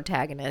unquote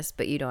protagonist,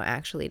 but you don't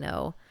actually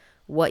know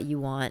what you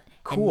want,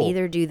 Cool. and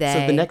neither do they.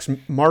 So the next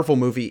Marvel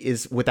movie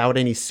is without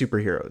any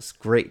superheroes.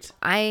 Great.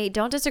 I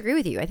don't disagree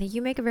with you. I think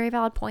you make a very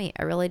valid point.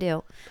 I really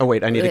do. Oh,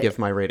 wait, I need to give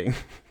my rating.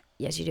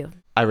 Yes, you do.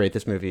 I rate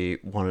this movie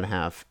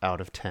 1.5 out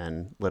of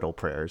 10 little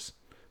prayers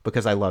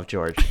because I love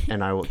George,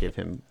 and I will give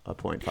him a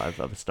 0.5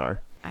 of a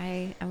star.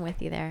 I am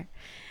with you there.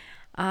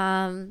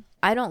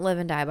 I don't live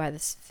and die by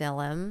this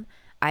film.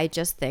 I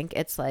just think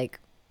it's like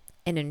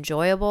an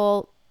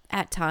enjoyable,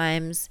 at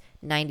times,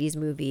 90s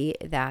movie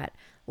that,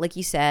 like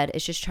you said,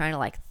 is just trying to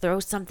like throw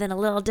something a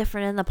little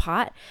different in the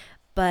pot.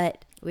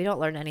 But we don't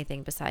learn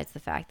anything besides the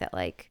fact that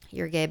like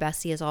your gay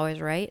bestie is always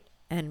right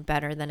and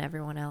better than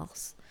everyone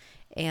else.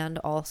 And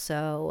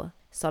also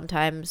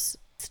sometimes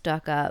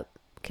stuck up,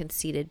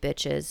 conceited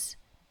bitches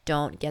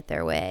don't get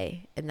their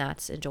way, and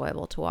that's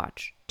enjoyable to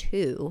watch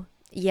too.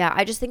 Yeah,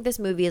 I just think this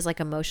movie is like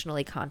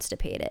emotionally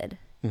constipated.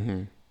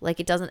 Mm-hmm. Like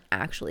it doesn't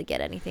actually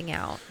get anything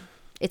out.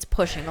 It's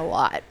pushing a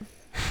lot.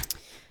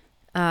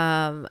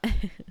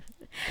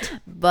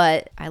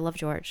 But I love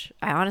George.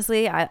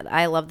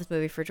 I love this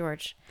movie for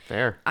George.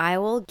 Fair. I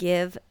will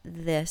give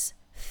this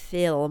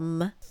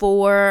film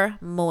 4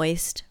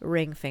 moist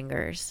ring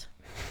fingers.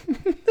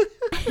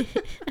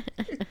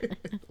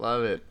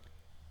 Love it.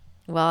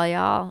 Well,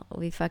 y'all,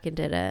 we fucking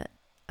did it.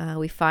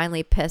 We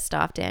finally pissed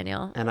off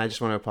Daniel. And I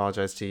just want to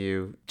apologize to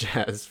you,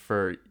 Jazz,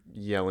 for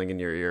yelling in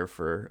your ear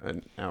for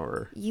an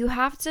hour. You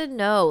have to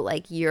know,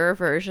 like, your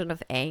version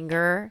of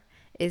anger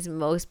is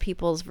most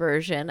people's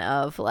version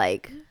of,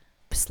 like,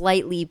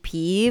 slightly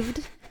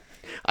peeved.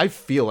 I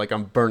feel like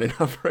I'm burning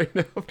up right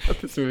now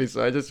about this movie,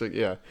 so I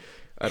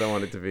don't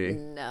want it to be.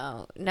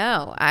 No,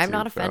 I'm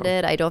not foul.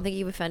 offended. I don't think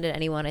you've offended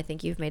anyone. I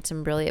think you've made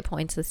some brilliant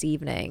points this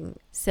evening.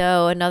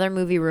 So another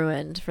movie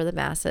ruined for the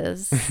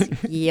masses.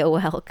 You're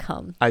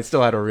welcome. I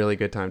still had a really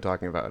good time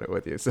talking about it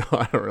with you, so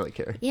I don't really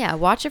care. Yeah,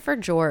 watch it for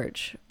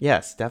George.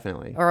 Yes,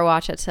 definitely. Or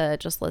watch it to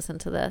just listen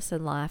to this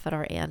and laugh at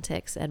our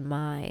antics and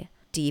my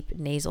deep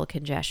nasal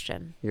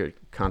congestion. Your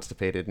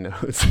constipated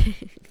nose.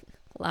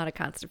 A lot of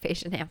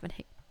constipation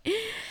happening.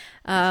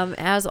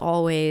 As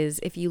always,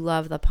 if you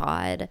love the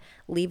pod,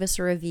 leave us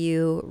a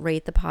review,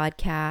 rate the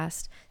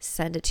podcast,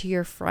 send it to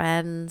your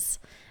friends,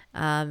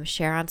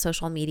 share on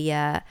social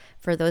media.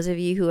 For those of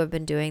you who have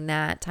been doing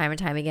that time and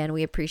time again,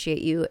 we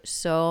appreciate you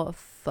so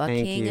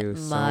fucking Thank you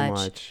so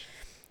much.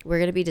 We're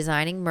going to be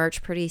designing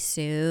merch pretty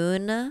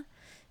soon.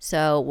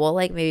 So we'll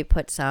like maybe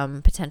put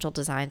some potential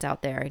designs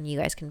out there and you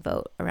guys can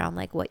vote around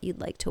like what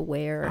you'd like to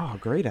wear. Oh,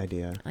 great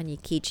idea. On your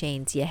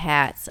keychains, your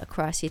hats,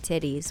 across your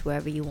titties,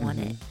 wherever you want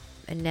it.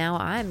 And now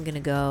I'm going to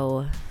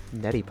go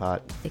Neti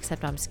pot.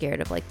 Except I'm scared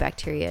of like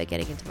bacteria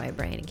getting into my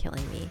brain and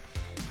killing me.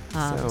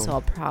 So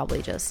I'll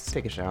probably just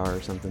take a shower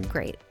or something.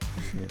 Great.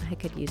 Yeah. I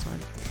could use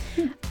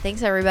one.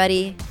 Thanks,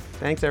 everybody.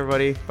 Thanks,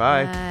 everybody.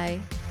 Bye. Bye.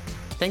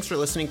 Thanks for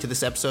listening to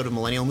this episode of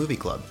Millennial Movie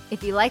Club.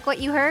 If you like what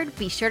you heard,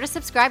 be sure to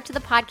subscribe to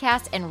the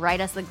podcast and write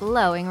us a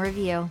glowing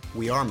review.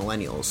 We are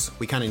millennials.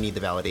 We kind of need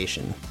the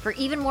validation. For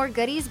even more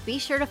goodies, be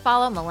sure to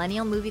follow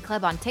Millennial Movie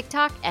Club on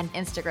TikTok and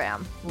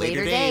Instagram.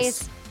 Later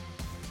days.